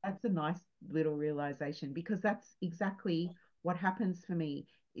 Mm. that's a nice little realization because that's exactly what happens for me.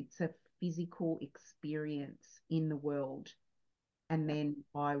 It's a physical experience in the world, and Yeah, then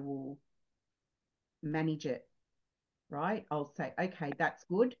I will manage it, right? I'll say, okay, that's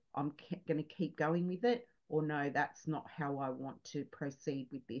good. I'm going to keep going with it. Or no, that's not how I want to proceed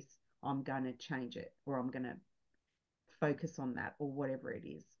with this. I'm going to change it or I'm going to focus on that or whatever it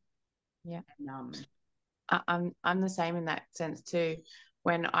is. yeah. And, I'm the same in that sense too.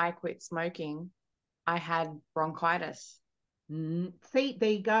 When I quit smoking, I had bronchitis, see,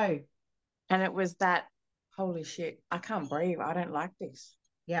 there you go. and it was that, holy shit, I can't breathe. I don't like this.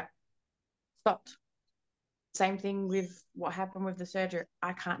 Yeah, Stopped. Same thing with what happened with the surgery.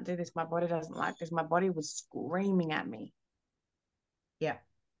 I can't do this. My body doesn't like this. My body was screaming at me, yeah,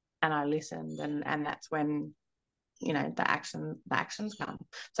 and I listened, and that's when the actions come.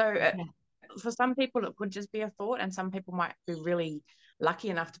 So yeah, for some people, it could just be a thought, and some people might be really lucky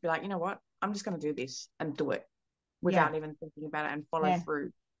enough to be like, you know what, I'm just going to do this and do it yeah, without even thinking about it and follow yeah,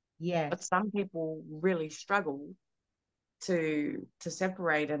 through. yes, But some people really struggle to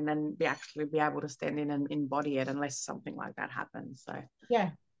separate and then actually be able to stand in and embody it unless something like that happens. So yeah. Yeah,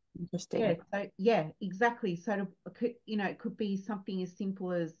 interesting. so yeah, exactly. So it could be something as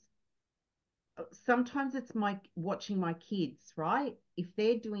simple as sometimes it's my watching my kids, right? If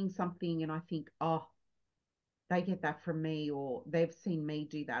they're doing something and I think, oh, they get that from me or they've seen me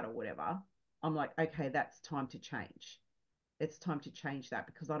do that or whatever, I'm like, okay, that's time to change. It's time to change that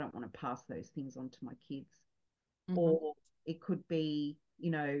because I don't want to pass those things on to my kids. Mm-hmm. Or it could be,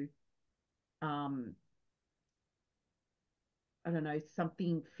 um, I don't know,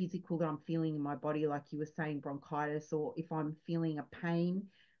 something physical that I'm feeling in my body, like you were saying, bronchitis, or if I'm feeling a pain,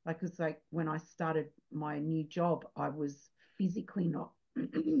 like it's like when I started my new job, I was physically not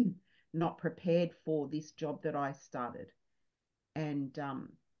not prepared for this job that I started. And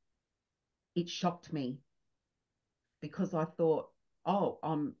it shocked me because I thought, oh,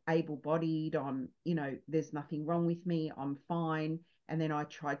 I'm able-bodied, there's nothing wrong with me, I'm fine. And then I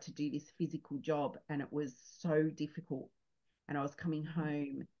tried to do this physical job and it was so difficult. And I was coming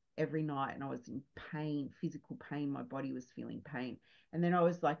home every night and I was in pain, physical pain. My body was feeling pain. And then I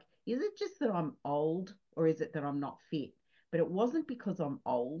was like, is it just that I'm old or is it that I'm not fit? But it wasn't because I'm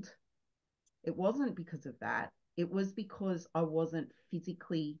old. It wasn't because of that. It was because I wasn't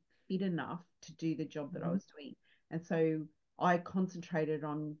physically fit enough to do the job that I was doing. And so I concentrated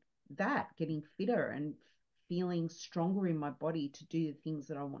on that, getting fitter and feeling stronger in my body to do the things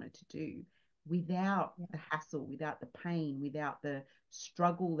that I wanted to do without the hassle, without the pain, without the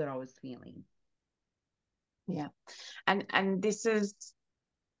struggle that I was feeling. Yeah. And this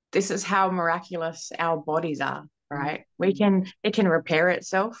is how miraculous our bodies are, right? Mm-hmm. It can repair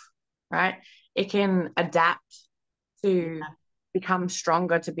itself, right? It can adapt to Yeah, become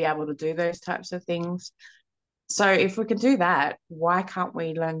stronger to be able to do those types of things. So if we can do that, why can't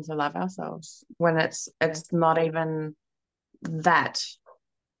we learn to love ourselves when yeah, it's not even that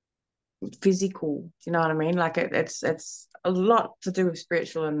physical? Do you know what I mean? Like it's a lot to do with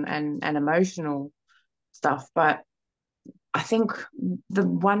spiritual and emotional stuff. But I think the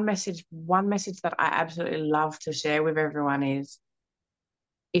one message that I absolutely love to share with everyone is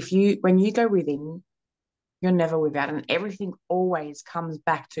when you go within, you're never without, and everything always comes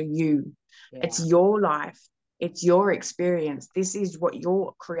back to you. It's yeah. your life, it's your experience. This is what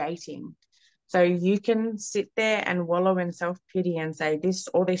you're creating. So you can sit there and wallow in self-pity and say,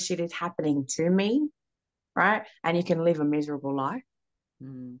 all this shit is happening to me, right? And you can live a miserable life.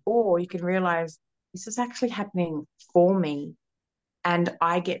 Mm, Or you can realize this is actually happening for me and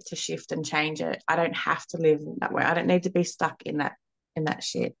I get to shift and change it. I don't have to live that way. I don't need to be stuck in that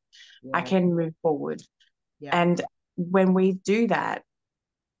shit. I yeah, can move forward. yeah. And when we do that,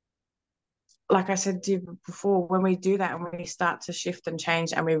 like I said to you before, when we do that and we start to shift and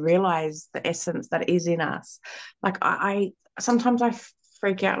change and we realize the essence that is in us, like I sometimes I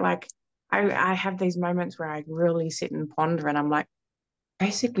freak out. Like I have these moments where I really sit and ponder and I'm like,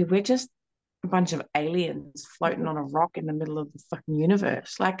 basically, we're just a bunch of aliens floating on a rock in the middle of the fucking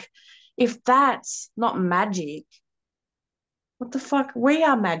universe. Like, if that's not magic, what the fuck? We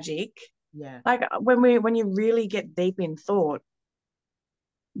are magic. Yeah. Like when you really get deep in thought,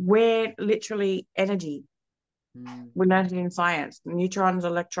 we're literally energy. Mm, We learned it in science: neutrons,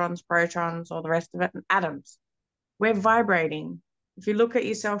 electrons, protons, all the rest of it, and atoms. We're vibrating. If you look at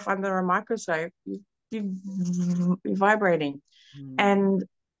yourself under a microscope, you're vibrating, mm, and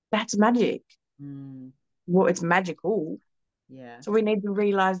that's magic. mm, Well, it's magical. yeah. So we need to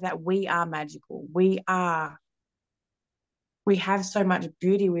realize that we are magical. We have so much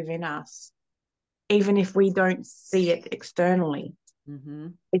beauty within us, even if we don't see it externally. Mm-hmm.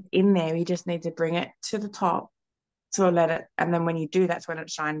 It's in there. You just need to bring it to the top to let it. And then when you do, that's when it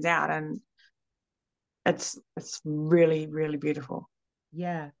shines out. And it's really, really beautiful.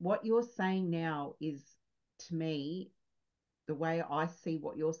 Yeah. What you're saying now is, to me, the way I see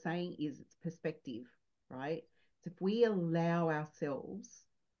what you're saying is it's perspective, right? So if we allow ourselves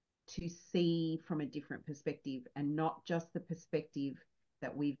to see from a different perspective and not just the perspective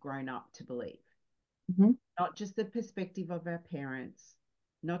that we've grown up to believe, Mm-hmm. not just the perspective of our parents,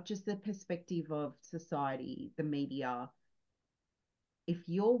 not just the perspective of society, the media, if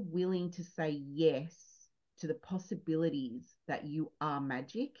you're willing to say yes to the possibilities that you are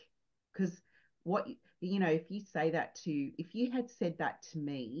magic, because if you say that if you had said that to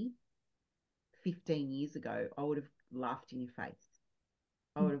me 15 years ago, I would have laughed in your face.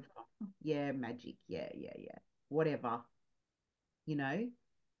 I would have gone, "Oh, yeah, magic, yeah, yeah, yeah, whatever, you know.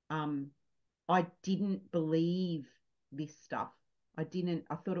 Um, I didn't believe this stuff. I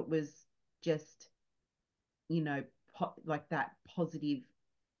thought it was just, like that positive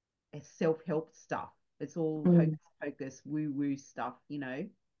self-help stuff. It's all Mm. hocus pocus, woo woo stuff.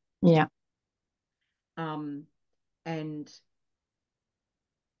 Yeah. Um, and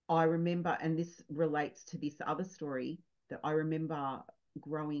I remember, and this relates to this other story, that I remember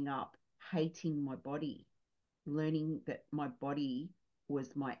growing up hating my body, learning that my body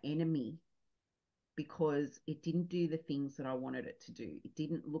was my enemy because it didn't do the things that I wanted it to do. It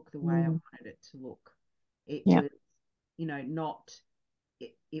didn't look the way I Mm. wanted it to look. It Yeah. was, not,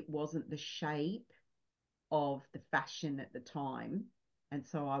 it wasn't the shape of the fashion at the time. And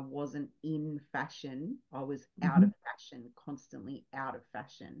so I wasn't in fashion. I was out Mm-hmm. of fashion, constantly out of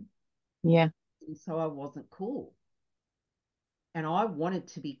fashion. Yeah. And so I wasn't cool. And I wanted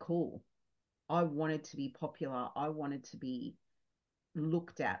to be cool. I wanted to be popular. I wanted to be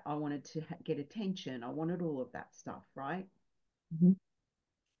looked at. I wanted to get attention. I wanted all of that stuff, right? Mm-hmm.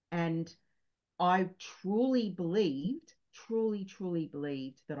 And I truly believed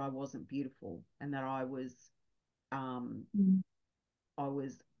that I wasn't beautiful and that um, Mm-hmm. I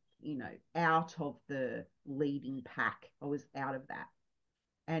was, out of the leading pack. I was out of that.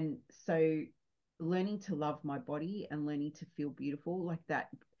 And so learning to love my body and learning to feel beautiful, like that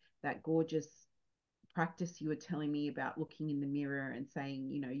gorgeous practice you were telling me about, looking in the mirror and saying,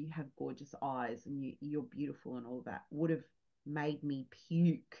 you have gorgeous eyes and you're beautiful and all that, would have made me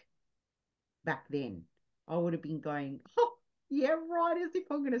puke back then. I would have been going, oh, yeah, right, as if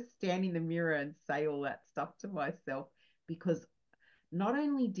I'm going to stand in the mirror and say all that stuff to myself, because not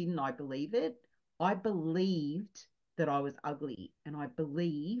only didn't I believe it, I believed that I was ugly and I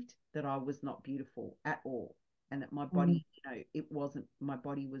believed that I was not beautiful at all, and that my body, my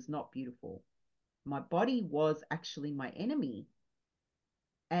body was not beautiful. My body was actually my enemy.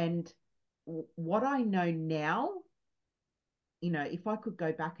 And what I know now, if I could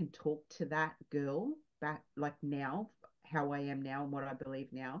go back and talk to that girl back, like now, how I am now and what I believe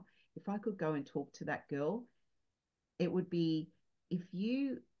now, if I could go and talk to that girl, it would be, if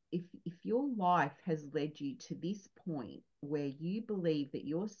your life has led you to this point where you believe that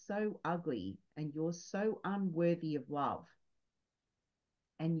you're so ugly and you're so unworthy of love,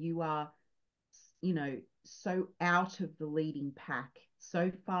 and you are, so out of the leading pack,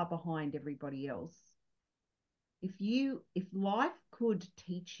 so far behind everybody else, if life could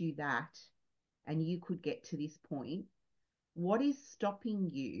teach you that and you could get to this point, what is stopping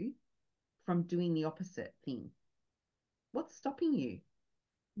you from doing the opposite thing? What's stopping you?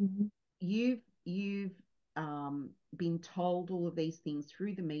 Mm-hmm. You've been told all of these things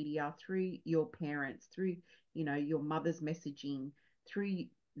through the media, through your parents, through your mother's messaging, through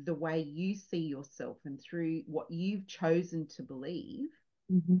the way you see yourself, and through what you've chosen to believe.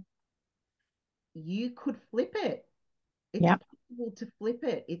 Mm-hmm. You could flip it. It's Yep. possible to flip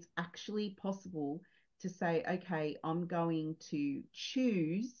it. It's actually possible to say, okay, I'm going to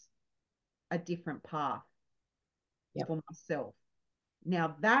choose a different path Yep. for myself.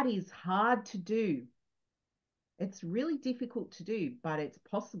 Now, that is hard to do. It's really difficult to do, but it's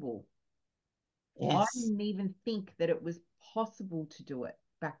possible. I Yes. didn't even think that it was possible to do it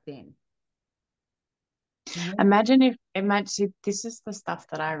back then. No. Imagine this is the stuff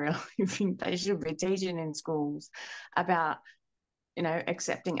that I really think they should be teaching in schools about,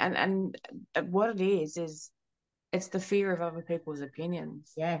 accepting, and what it is it's the fear of other people's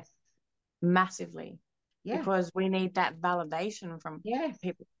opinions Yes. massively, Yeah. because we need that validation from Yes.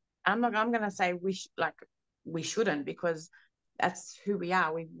 people. I'm gonna say we shouldn't, because that's who we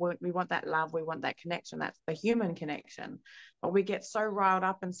are. We want that love, we want that connection. That's the human connection. But we get so riled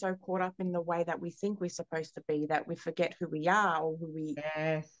up and so caught up in the way that we think we're supposed to be, that we forget who we are, or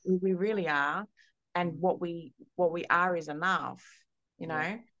Yes. who we really are, and what we are is enough. You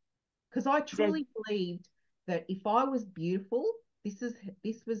Yeah. know, Because I there's truly believed that if I was beautiful,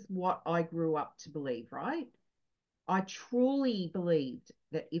 this was what I grew up to believe, right? I truly believed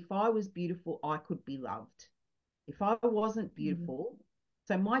that if I was beautiful, I could be loved. If I wasn't beautiful,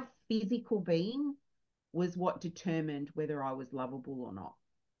 so my physical being was what determined whether I was lovable or not.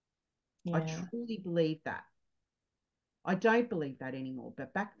 I yeah, truly believed that. I don't believe that anymore,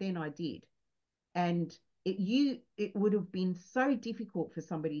 but back then I did. And it would have been so difficult for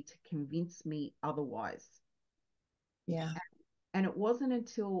somebody to convince me otherwise. yeah, And it wasn't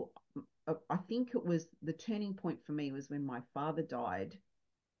until I think it was the turning point for me was when my father died.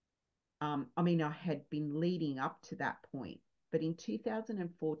 I mean, I had been leading up to that point, but in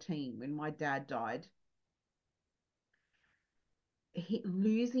 2014, when my dad died,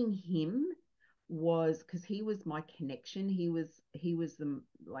 losing him was, because he was my connection. He was the,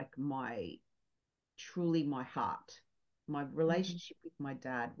 like, my, truly my heart. My mm-hmm. relationship with my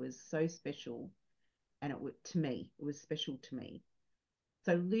dad was so special, and it was special to me.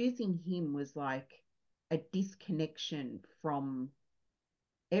 So losing him was like a disconnection from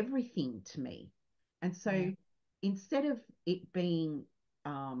everything to me. And Yeah, so instead of it being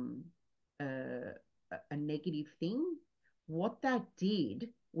um, a, a negative thing, what that did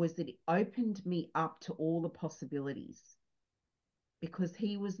was that it opened me up to all the possibilities, because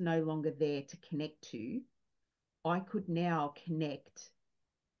he was no longer there to connect to. I could now connect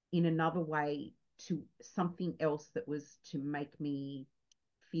in another way to something else that was to make me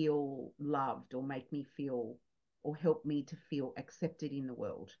feel loved, or make me feel, or help me to feel accepted in the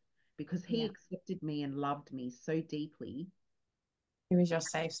world, because he yeah. accepted me and loved me so deeply. It was your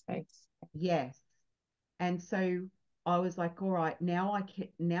safe space. Yes. And so I was like, all right, now I can,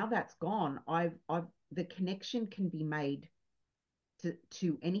 now that's gone. I've the connection can be made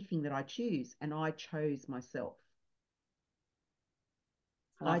to anything that I choose, and I chose myself.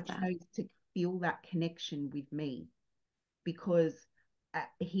 I I love that. chose to feel that connection with me because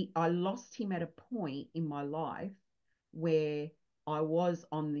I lost him at a point in my life where I was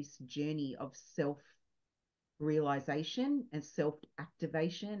on this journey of self realization and self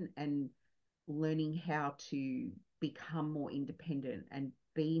activation and learning how to become more independent and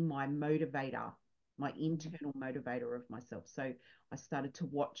be my motivator, my internal motivator of myself. So I started to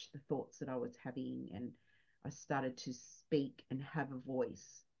watch the thoughts that I was having, and I started to speak and have a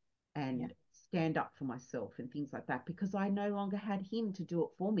voice Yeah. and stand up for myself and things like that because I no longer had him to do it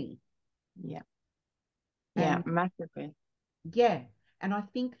for me. Yeah. Yeah. And Massively. yeah, and I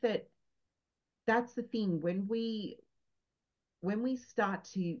think that that's the thing when we start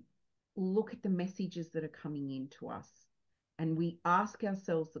to look at the messages that are coming into us and we ask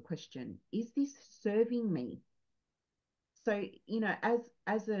ourselves the question, is this serving me? So,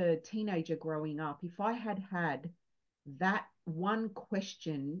 as a teenager growing up, if I had had that one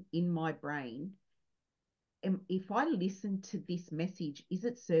question in my brain, if I listen to this message, is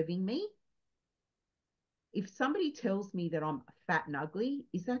it serving me? If somebody tells me that I'm fat and ugly,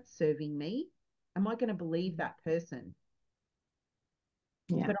 is that serving me? Am I going to believe that person?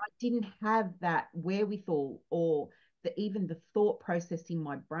 Yeah. But I didn't have that wherewithal or even the thought process in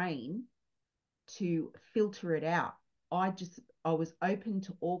my brain to filter it out. I was open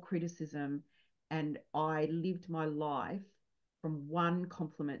to all criticism, and I lived my life from one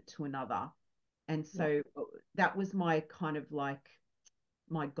compliment to another. And Yeah. so that was my kind of like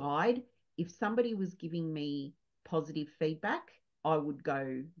my guide. If somebody was giving me positive feedback, I would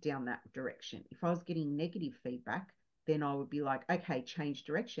go down that direction. If I was getting negative feedback, then I would be like, okay, change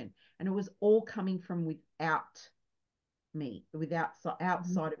direction. And it was all coming from without me,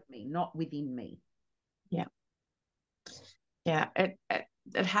 outside of me, not within me. Yeah. Yeah.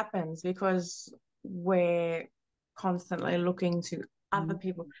 It happens because we're constantly looking to other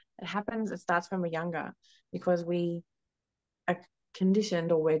people. Mm. It happens, it starts when we're younger because we are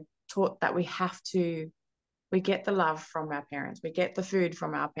conditioned or we're taught that we get the love from our parents, we get the food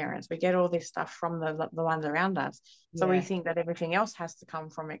from our parents, we get all this stuff from the ones around us. So we Yeah, think that everything else has to come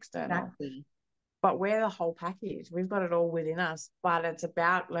from external. exactly. But we're the whole package. We've got it all within us. But it's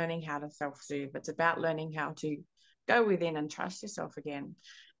about learning how to self-soothe. It's about learning how to go within and trust yourself again.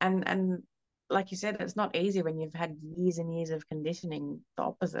 And like you said, it's not easy when you've had years and years of conditioning the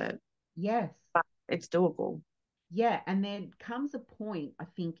opposite, Yes. but it's doable. Yeah. And there comes a point, I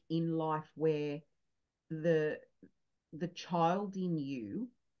think, in life where the the child in you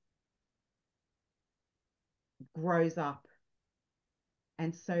grows up.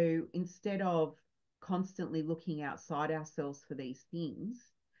 And so instead of constantly looking outside ourselves for these things,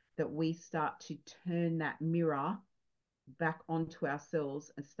 that we start to turn that mirror back onto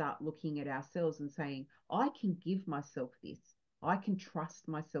ourselves and start looking at ourselves and saying, I can give myself this. I can trust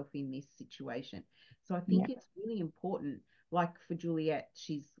myself in this situation. So I Yeah. think it's really important. Like for Juliet,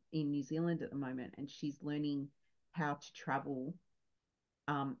 she's in New Zealand at the moment and she's learning how to travel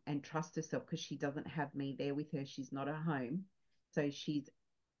and trust herself because she doesn't have me there with her. She's not at home. So she's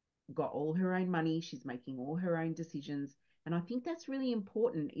got all her own money. She's making all her own decisions. And I think that's really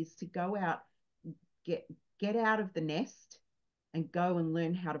important is to go out, get get out of the nest and go and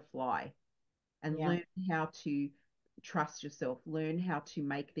learn how to fly and Yeah. learn how to trust yourself, learn how to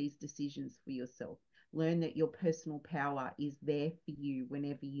make these decisions for yourself, learn that your personal power is there for you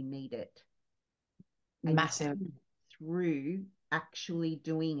whenever you need it. And you Massive. come through actually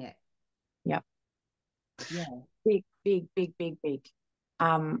doing it. Yep. Yeah. Big, big, big, big, big.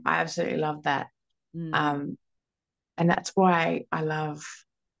 I absolutely love that. Mm. Um, and that's why I love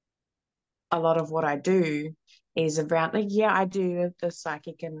a lot of what I do is around like yeah, I do the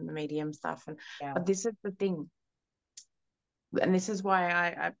psychic and the medium stuff and Yeah. but this is the thing. And this is why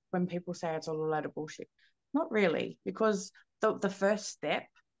I when people say it's all a load of bullshit, not really, because the first step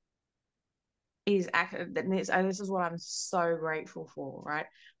is this is what I'm so grateful for, right?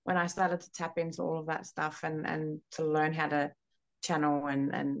 When I started to tap into all of that stuff and to learn how to channel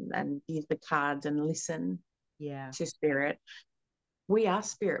and use the cards and listen Yeah. to spirit, we are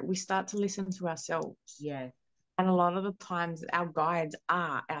spirit. We start to listen to ourselves. Yes. And a lot of the times our guides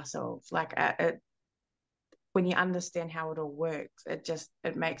are ourselves. Like when you understand how it all works,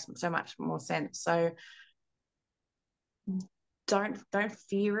 it makes so much more sense. So don't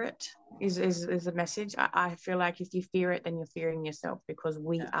fear it is a message. I feel like if you fear it, then you're fearing yourself because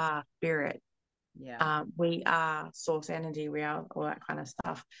we Yeah. are spirit. Yeah. We are source energy. We are all that kind of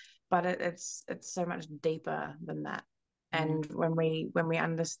stuff. But it's so much deeper than that. Mm. And when we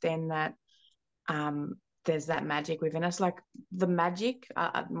understand that, there's that magic within us. Like the magic,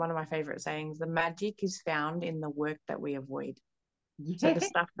 one of my favorite sayings, the magic is found in the work that we avoid. So Yeah, the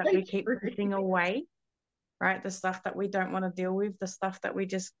stuff that so we keep true. pushing away, right? The stuff that we don't want to deal with, the stuff that we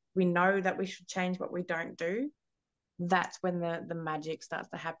know that we should change, but we don't do. That's when the magic starts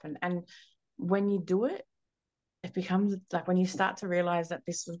to happen. And when you do it, it becomes like when you start to realize that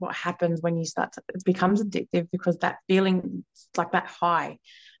this is what happens when you start to, it becomes addictive because that feeling, like that high.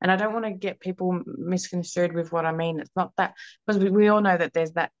 And I don't want to get people misconstrued with what I mean. It's not that, because we all know that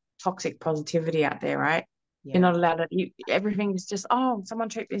there's that toxic positivity out there, right? You're Yeah, not allowed to, everything is just, oh, someone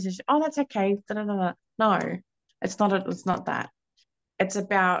treat this as, oh, that's okay. Da, da, da, da. No, it's not that. It's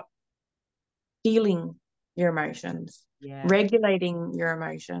about feeling your emotions, yeah, regulating your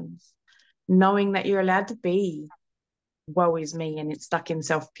emotions, knowing that you're allowed to be woe is me and it's stuck in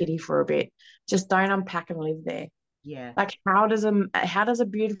self-pity for a bit. Just don't unpack and live there. yeah, Like how does a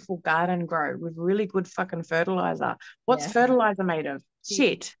beautiful garden grow with really good fucking fertilizer? What's yeah. fertilizer made of? Shit.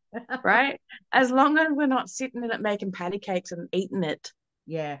 Shit, right? As long as we're not sitting in it making patty cakes and eating it,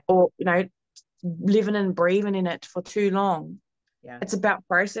 Yeah, or living and breathing in it for too long. yeah, It's about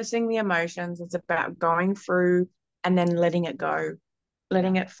processing the emotions. It's about going through and then letting it go, yeah.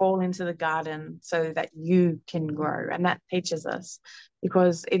 letting it fall into the garden so that you can grow. And that teaches us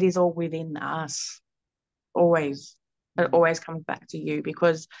because it is all within us, always. It Mm, always comes back to you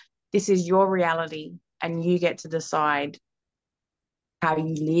because this is your reality and you get to decide how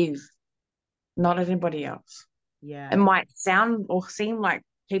you live, not anybody else. It yeah, might sound or seem like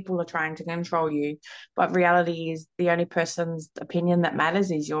people are trying to control you, but reality is the only person's opinion that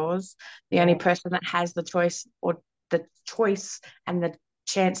matters is yours. The only yeah, person that has the choice and the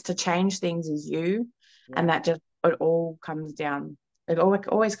chance to change things is you. And yeah, that just, it all comes down, it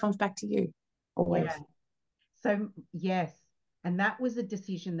always comes back to you. yeah. Always. So, yes. And that was a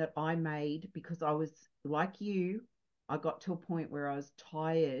decision that I made because I was like you, I got to a point where I was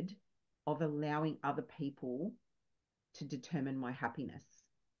tired of allowing other people to determine my happiness.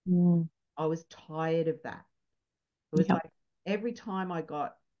 Mm, I was tired of that. It was yeah. like every time I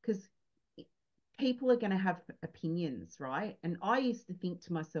got, because people are going to have opinions, right? And I used to think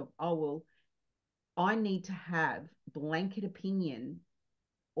to myself, oh, well, I need to have blanket opinion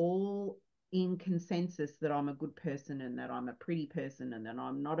all in consensus that I'm a good person and that I'm a pretty person and that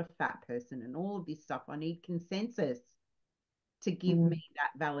I'm not a fat person and all of this stuff. I need consensus to give me Mm,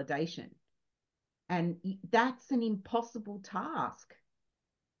 that validation. And that's an impossible task.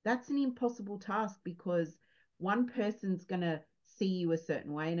 That's an impossible task because one person's going to see you a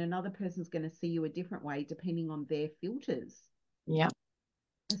certain way and another person's going to see you a different way depending on their filters. yeah.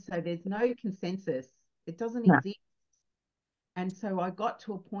 So there's no consensus, it doesn't No. exist. And so I got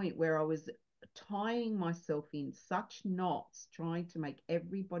to a point where I was tying myself in such knots, trying to make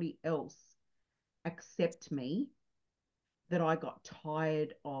everybody else accept me, that I got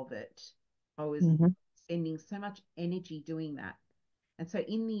tired of it. I was Mm-hmm. spending so much energy doing that. And so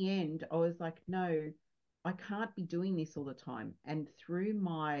in the end, I was like, no, I can't be doing this all the time. And through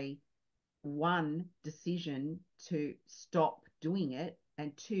my one decision to stop doing it,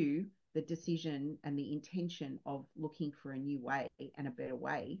 and two, the decision and the intention of looking for a new way and a better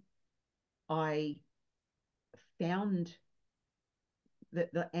way, I found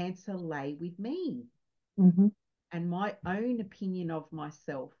that the answer lay with me Mm-hmm. and my own opinion of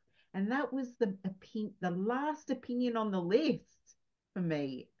myself. And that was the last opinion on the list for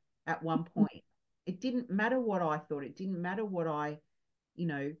me at one point. It didn't matter what I thought. It didn't matter what you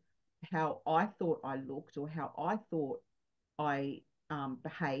know, how I thought I looked or how I thought I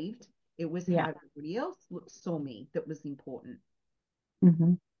behaved. It was Yeah. how everybody else saw me that was important.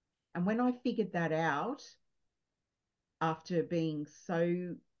 Mm-hmm. And when I figured that out after being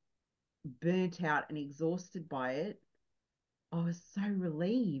so burnt out and exhausted by it, I was so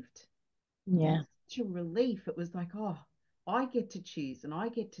relieved. It Yeah. was such a relief. It was like, oh, I get to choose and I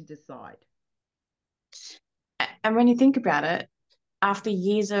get to decide. And when you think about it, after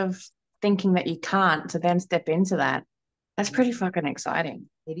years of thinking that you can't, to then step into that, that's Yeah, pretty fucking exciting.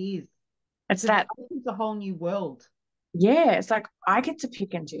 it is. It's Because it that, opens a whole new world. yeah, it's like I get to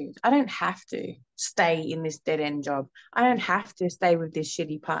pick and choose. I don't have to stay in this dead end job. I don't have to stay with this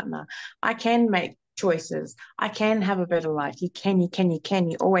shitty partner. I can make choices. I can have a better life. You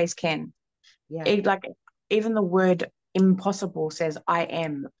always can. Yeah. Like even the word impossible says I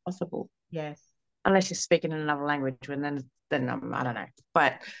am possible, Yes. unless you're speaking in another language, and then I don't know.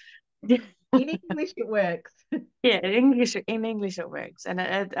 But In English, it works. yeah, in English it works, and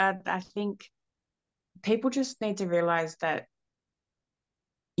I think people just need to realize that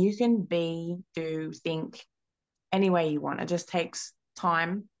you can be, do, think any way you want. It just takes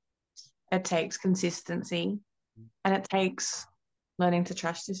time It takes consistency and it takes learning to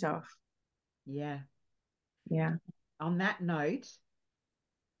trust yourself. Yeah. Yeah. On that note,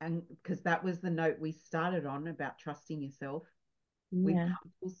 and because that was the note we started on about trusting yourself, we've Yeah.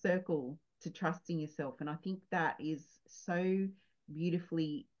 come full circle to trusting yourself. And I think that is so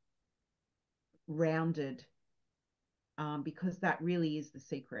beautifully rounded, because that really is the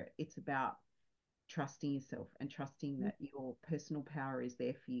secret. It's about trusting yourself and trusting that your personal power is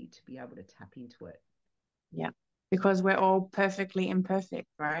there for you to be able to tap into it. Yeah. Because we're all perfectly imperfect,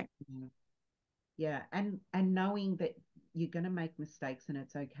 right? Yeah. Yeah. And knowing that you're going to make mistakes and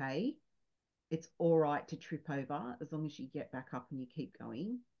it's okay. It's all right to trip over as long as you get back up and you keep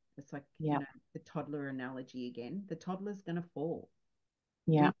going. It's like, Yeah. the toddler analogy again. The toddler's going to fall.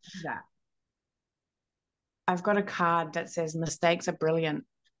 We Yeah. do that. I've got a card that says mistakes are brilliant.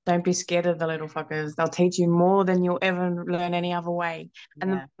 Don't be scared of the little fuckers. They'll teach you more than you'll ever learn any other way.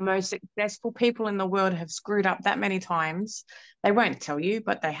 And the Yeah. most successful people in the world have screwed up that many times. They won't tell you,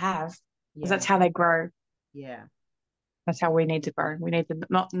 but they have. Because Yeah. that's how they grow. Yeah. That's how we need to grow. We need to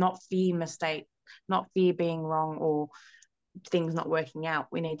not fear mistake, not fear being wrong or things not working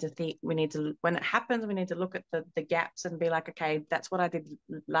out. We need to think, we need to, when it happens, we need to look at the gaps and be like, okay, that's what I did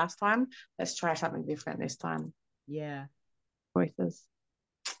last time. Let's try something different this time. Yeah. Choices.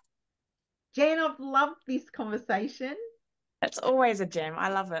 Jen, I've loved this conversation. It's always a gem. I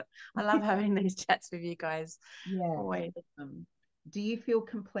love it. I love having these chats with you guys. Yeah. Always. Do you feel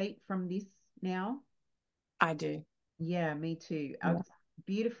complete from this now? I do. Yeah, me too. Yeah.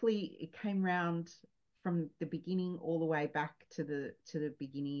 Beautifully, it came round from the beginning all the way back to the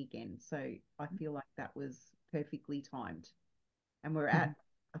beginning again. So I feel like that was perfectly timed. And Mhm.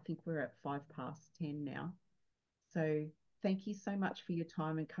 I think we're at 5 past 10 now. So thank you so much for your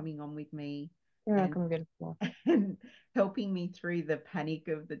time and coming on with me You're and welcome, beautiful. and helping me through the panic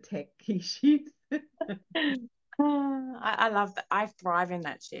of the tech issues. I love that. I thrive in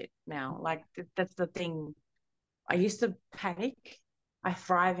that shit now. Like that's the thing. I used to panic. I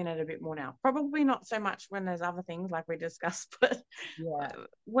thrive in it a bit more now. Probably not so much when there's other things like we discussed, but Yeah,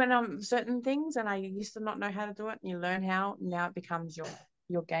 when I'm certain things and I used to not know how to do it and you learn how, now it becomes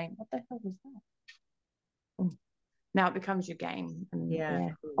your game. What the hell was that? Oh, now it becomes your game. And yeah, yeah,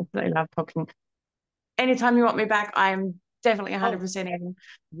 cool. absolutely love talking. Anytime you want me back, I'm definitely Oh, 100% in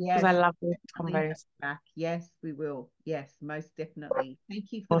because I yes, love these definitely have combos. you back. Yes, we will. Yes, most definitely.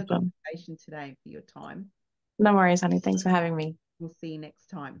 Thank you for the Awesome. conversation today and for your time. No worries, honey. Thanks for having me. We'll see you next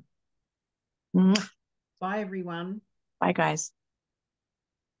time. Mwah. Bye, everyone. Bye, guys.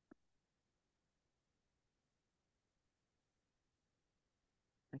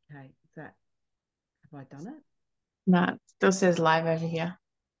 Okay, have I done it? No, it still says live over here.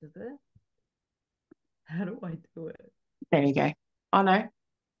 Does it? How do I do it? There you go. Oh, no.